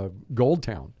gold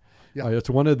town. Yeah. It's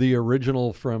one of the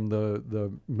original from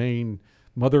the main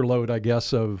mother lode, I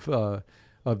guess, of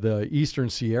the Eastern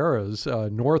Sierras,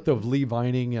 north of Lee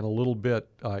Vining and a little bit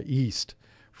east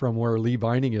from where Lee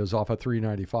Vining is off of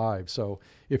 395. So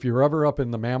if you're ever up in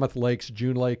the Mammoth Lakes,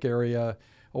 June Lake area,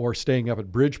 or staying up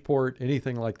at Bridgeport,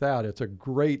 anything like that, it's a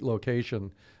great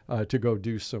location to go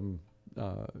do some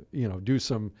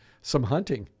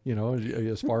hunting,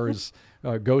 as far as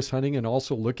ghost hunting, and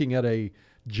also looking at a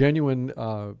genuine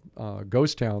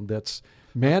ghost town that's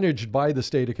managed by the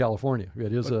state of California.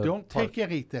 It is But a don't park. take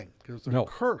anything. There's a No.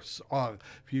 curse on.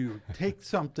 If you take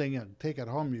something and take it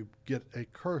home, you get a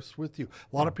curse with you.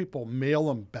 A lot of people mail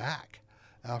them back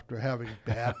after having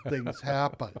bad things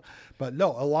happen. But no,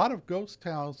 a lot of ghost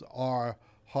towns are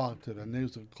haunted, and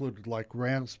these included like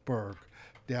Randsburg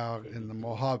down in the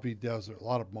Mojave Desert, a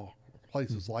lot of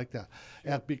places like that.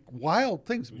 And wild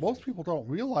things, most people don't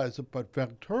realize it, but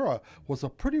Ventura was a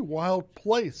pretty wild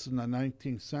place in the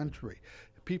 19th century.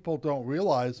 People don't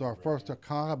realize our first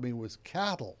economy was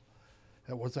cattle.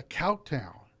 It was a cow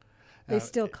town. They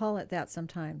still call it that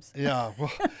sometimes. Yeah.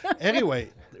 Well,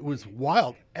 anyway, it was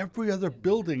wild. Every other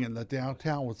building in the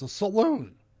downtown was a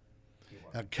saloon.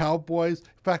 And cowboys.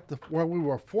 In fact, where we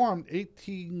were formed,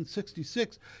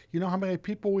 1866, you know how many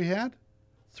people we had?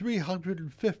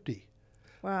 350.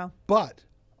 Wow. But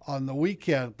on the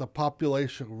weekend, the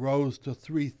population rose to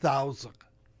 3,000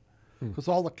 because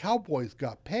all the cowboys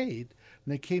got paid,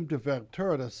 and they came to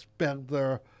Ventura to spend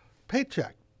their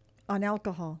paycheck. On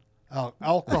alcohol.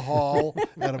 Alcohol,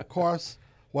 and of course,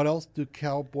 what else do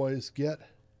cowboys get?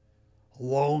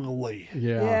 Lonely.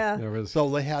 Yeah. There was So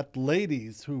they had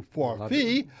ladies who, for a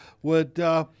fee, would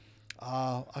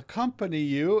accompany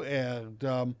you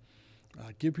and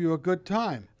give you a good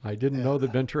time. I didn't know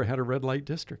that Ventura had a red light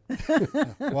district.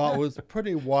 Well, it was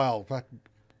pretty wild. In fact,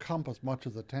 encompassed much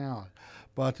of the town.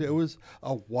 But it was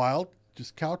a wild,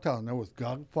 just cow town. There was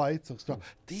gunfights and stuff.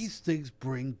 These things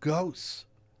bring ghosts.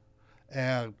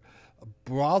 And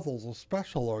brothels,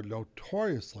 especially, are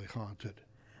notoriously haunted.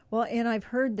 Well, and I've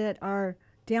heard that our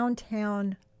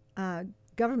downtown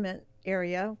government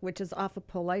area, which is off of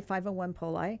Poli, 501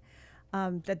 Poli,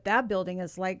 that building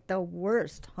is like the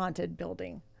worst haunted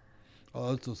building.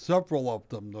 There's several of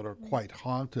them that are quite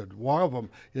haunted. One of them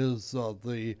is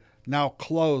the now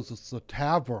closed, it's the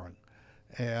tavern.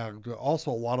 And also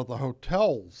a lot of the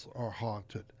hotels are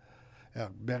haunted.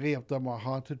 And many of them are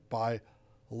haunted by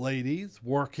ladies,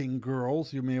 working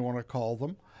girls, you may want to call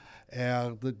them,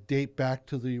 and that date back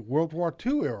to the World War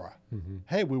II era. Mm-hmm.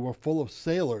 Hey, we were full of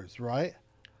sailors, right?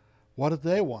 What did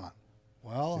they want?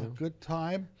 Well, a good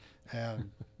time and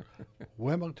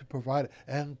women to provide it.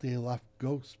 And they left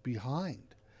ghosts behind.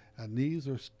 And these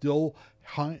are still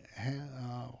haunting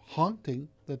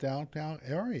the downtown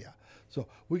area. So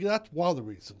that's one of the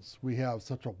reasons we have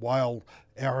such a wild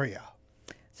area.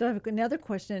 So I have another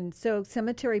question. So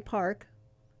Cemetery Park,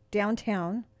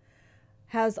 downtown,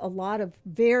 has a lot of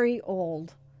very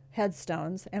old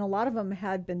headstones, and a lot of them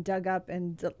had been dug up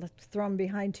and thrown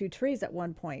behind two trees at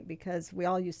one point because we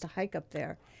all used to hike up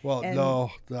there. Well,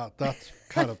 no, that's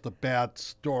kind of the bad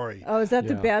story. Oh, is that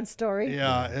the bad story?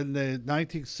 Yeah, in the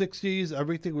 1960s,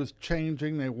 everything was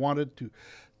changing. They wanted to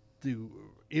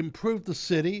improve the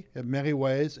city in many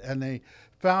ways, and they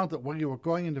found that when you were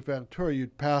going into Ventura,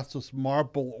 you'd pass this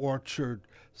marble orchard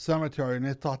cemetery, and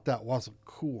they thought that wasn't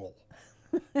cool.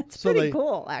 It's pretty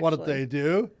cool, actually. What did they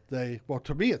do? Well,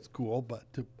 to me it's cool, but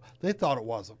they thought it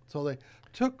wasn't. So they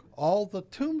took all the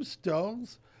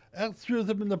tombstones and threw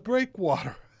them in the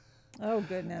breakwater. Oh,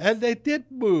 goodness. And they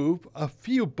did move a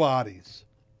few bodies,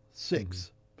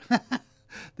 6. Mm-hmm.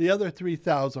 The other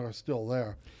 3,000 are still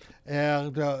there.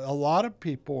 And a lot of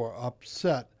people are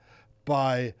upset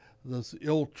by this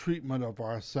ill treatment of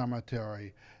our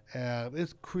cemetery. And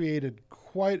it's created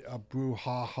quite a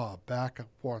brouhaha back and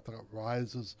forth, and it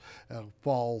rises and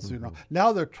falls, you know.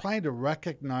 Now they're trying to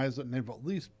recognize it, and they've at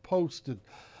least posted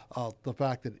the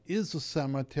fact that it is a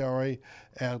cemetery,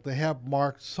 and they have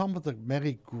marked some of the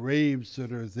many graves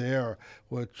that are there,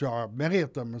 which are, many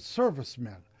of them are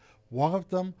servicemen. One of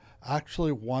them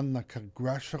actually won the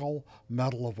Congressional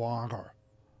Medal of Honor,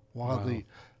 one of the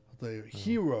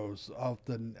heroes of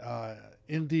the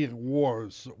Indian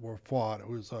Wars that were fought. It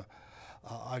was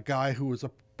a guy who was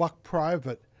a buck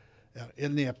private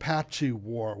in the Apache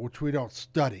War, which we don't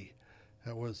study.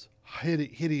 It was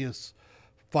hideous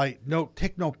fight,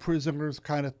 take no prisoners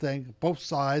kind of thing. Both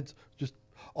sides, just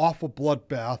awful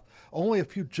bloodbath. Only a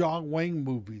few John Wayne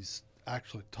movies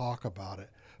actually talk about it.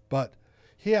 But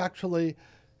he actually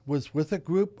was with a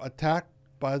group attacked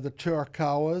by the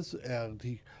Chiricahuas, and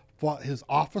he fought. His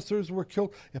officers were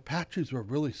killed. Apaches were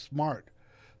really smart.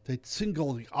 They'd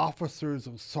single the officers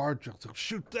and sergeants and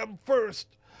shoot them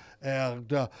first.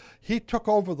 And he took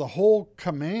over the whole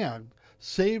command,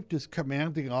 saved his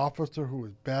commanding officer who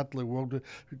was badly wounded,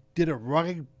 did a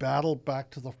running battle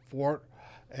back to the fort,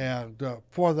 and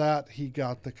for that he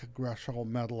got the Congressional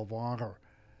Medal of Honor.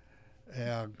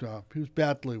 And he was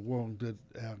badly wounded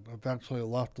and eventually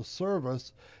left the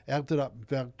service, ended up in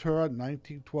Ventura in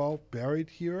 1912, buried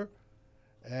here,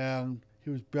 and he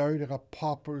was buried in a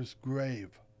pauper's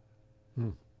grave.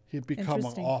 He'd become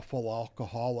an awful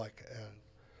alcoholic, and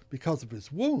because of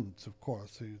his wounds, of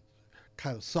course. He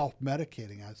kind of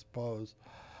self-medicating, I suppose.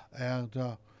 And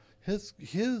his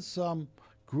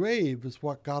grave is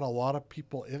what got a lot of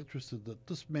people interested, that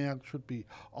this man should be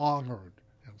honored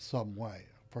in some way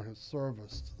for his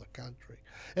service to the country.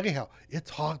 Anyhow, it's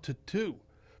haunted too,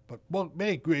 but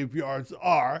many graveyards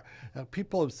are, and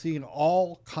people have seen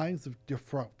all kinds of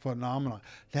different phenomena.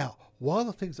 Now, one of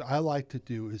the things I like to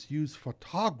do is use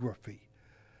photography,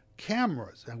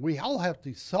 cameras, and we all have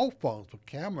these cell phones with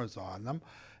cameras on them.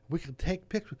 We can take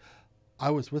pictures. I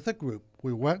was with a group.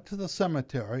 We went to the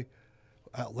cemetery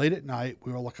late at night.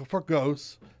 We were looking for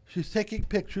ghosts. She's taking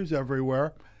pictures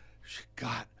everywhere. She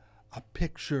got a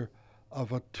picture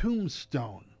of a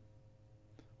tombstone,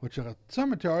 which in a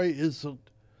cemetery isn't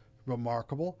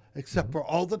remarkable, except for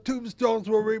all the tombstones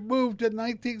were removed in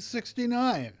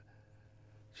 1969.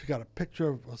 She got a picture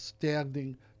of a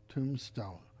standing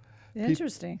tombstone.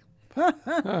 Interesting.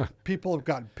 People have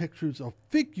gotten pictures of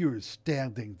figures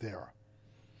standing there.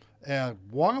 And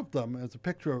one of them is a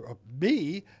picture of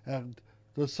me, and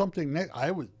there's something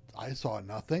I saw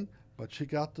nothing, but she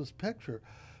got this picture.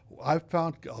 I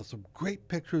found some great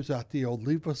pictures at the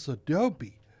Olivas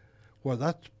Adobe, where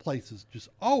that place is just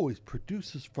always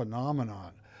produces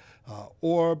phenomenon.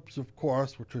 Orbs, of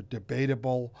course, which are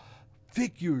debatable.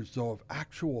 Figures, though, of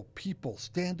actual people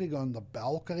standing on the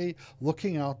balcony,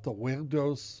 looking out the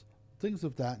windows, things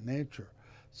of that nature.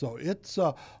 So it's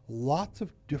lots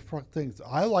of different things.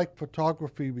 I like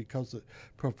photography because it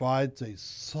provides a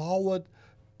solid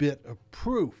bit of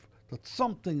proof that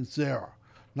something's there,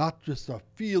 not just a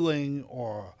feeling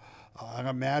or an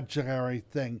imaginary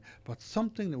thing, but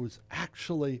something that was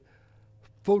actually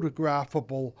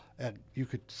photographable and you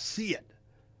could see it.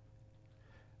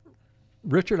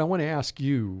 Richard, I want to ask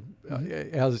you,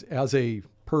 as a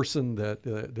person that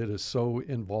is so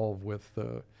involved with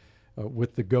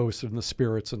the ghosts and the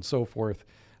spirits and so forth,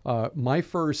 my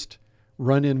first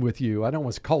run-in with you, I don't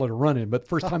want to call it a run-in, but the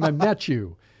first time I met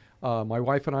you, my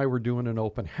wife and I were doing an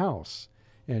open house,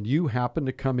 and you happened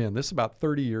to come in. This is about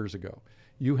 30 years ago.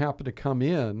 You happened to come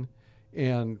in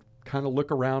and kind of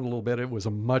look around a little bit. It was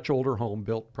a much older home,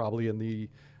 built probably in the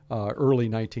early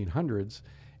 1900s.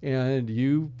 And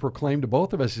you proclaimed to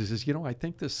both of us, he says, I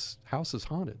think this house is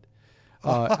haunted.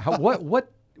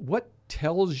 What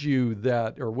tells you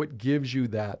that, or what gives you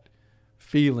that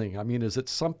feeling? I mean, is it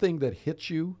something that hits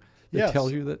you that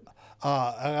tells you that?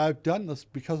 I've done this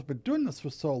because I've been doing this for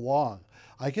so long.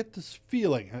 I get this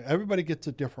feeling, and everybody gets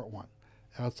a different one.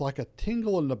 And it's like a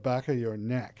tingle in the back of your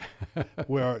neck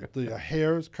where the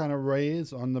hairs kind of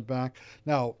raise on the back.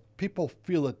 Now, people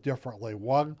feel it differently.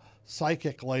 One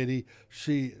psychic lady,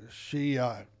 she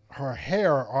her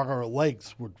hair on her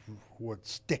legs would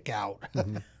stick out.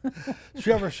 If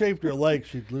she ever shaved her legs,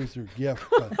 she'd lose her gift.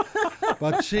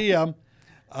 But she, I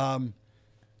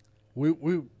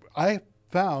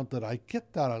found that I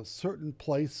get that on certain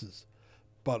places,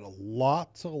 but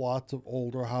lots and lots of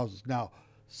older houses. Now,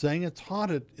 saying it's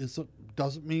haunted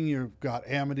doesn't mean you've got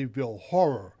Amityville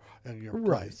horror in your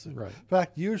place. Right. In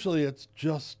fact, usually it's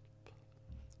just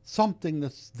something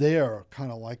that's there, kind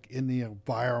of like in the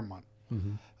environment.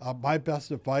 My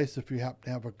best advice, if you happen to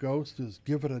have a ghost, is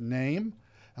give it a name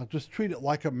Just treat it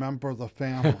like a member of the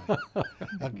family.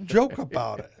 Joke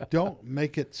about it. Don't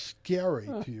make it scary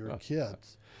to your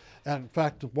kids. And in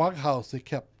fact, the one house, they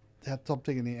had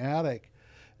something in the attic,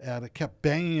 and it kept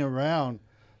banging around,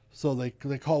 so they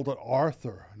called it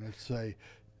Arthur. And they'd say,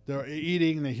 they're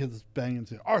eating, and they hear this bang and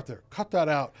say, Arthur, cut that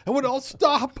out. And would all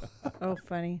stop. Oh,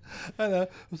 funny. And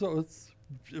so it's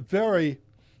very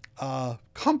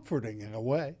comforting in a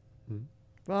way.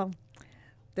 Well,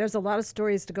 there's a lot of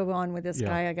stories to go on with this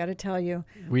guy, I got to tell you.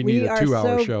 We need a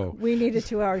 2-hour show. We need a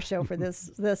 2-hour show for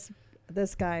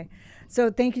this guy. So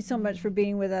thank you so much for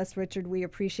being with us, Richard. We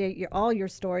appreciate all your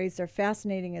stories. They're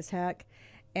fascinating as heck.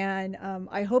 And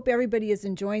I hope everybody is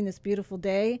enjoying this beautiful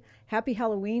day. Happy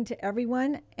Halloween to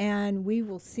everyone, and we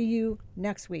will see you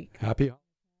next week. Happy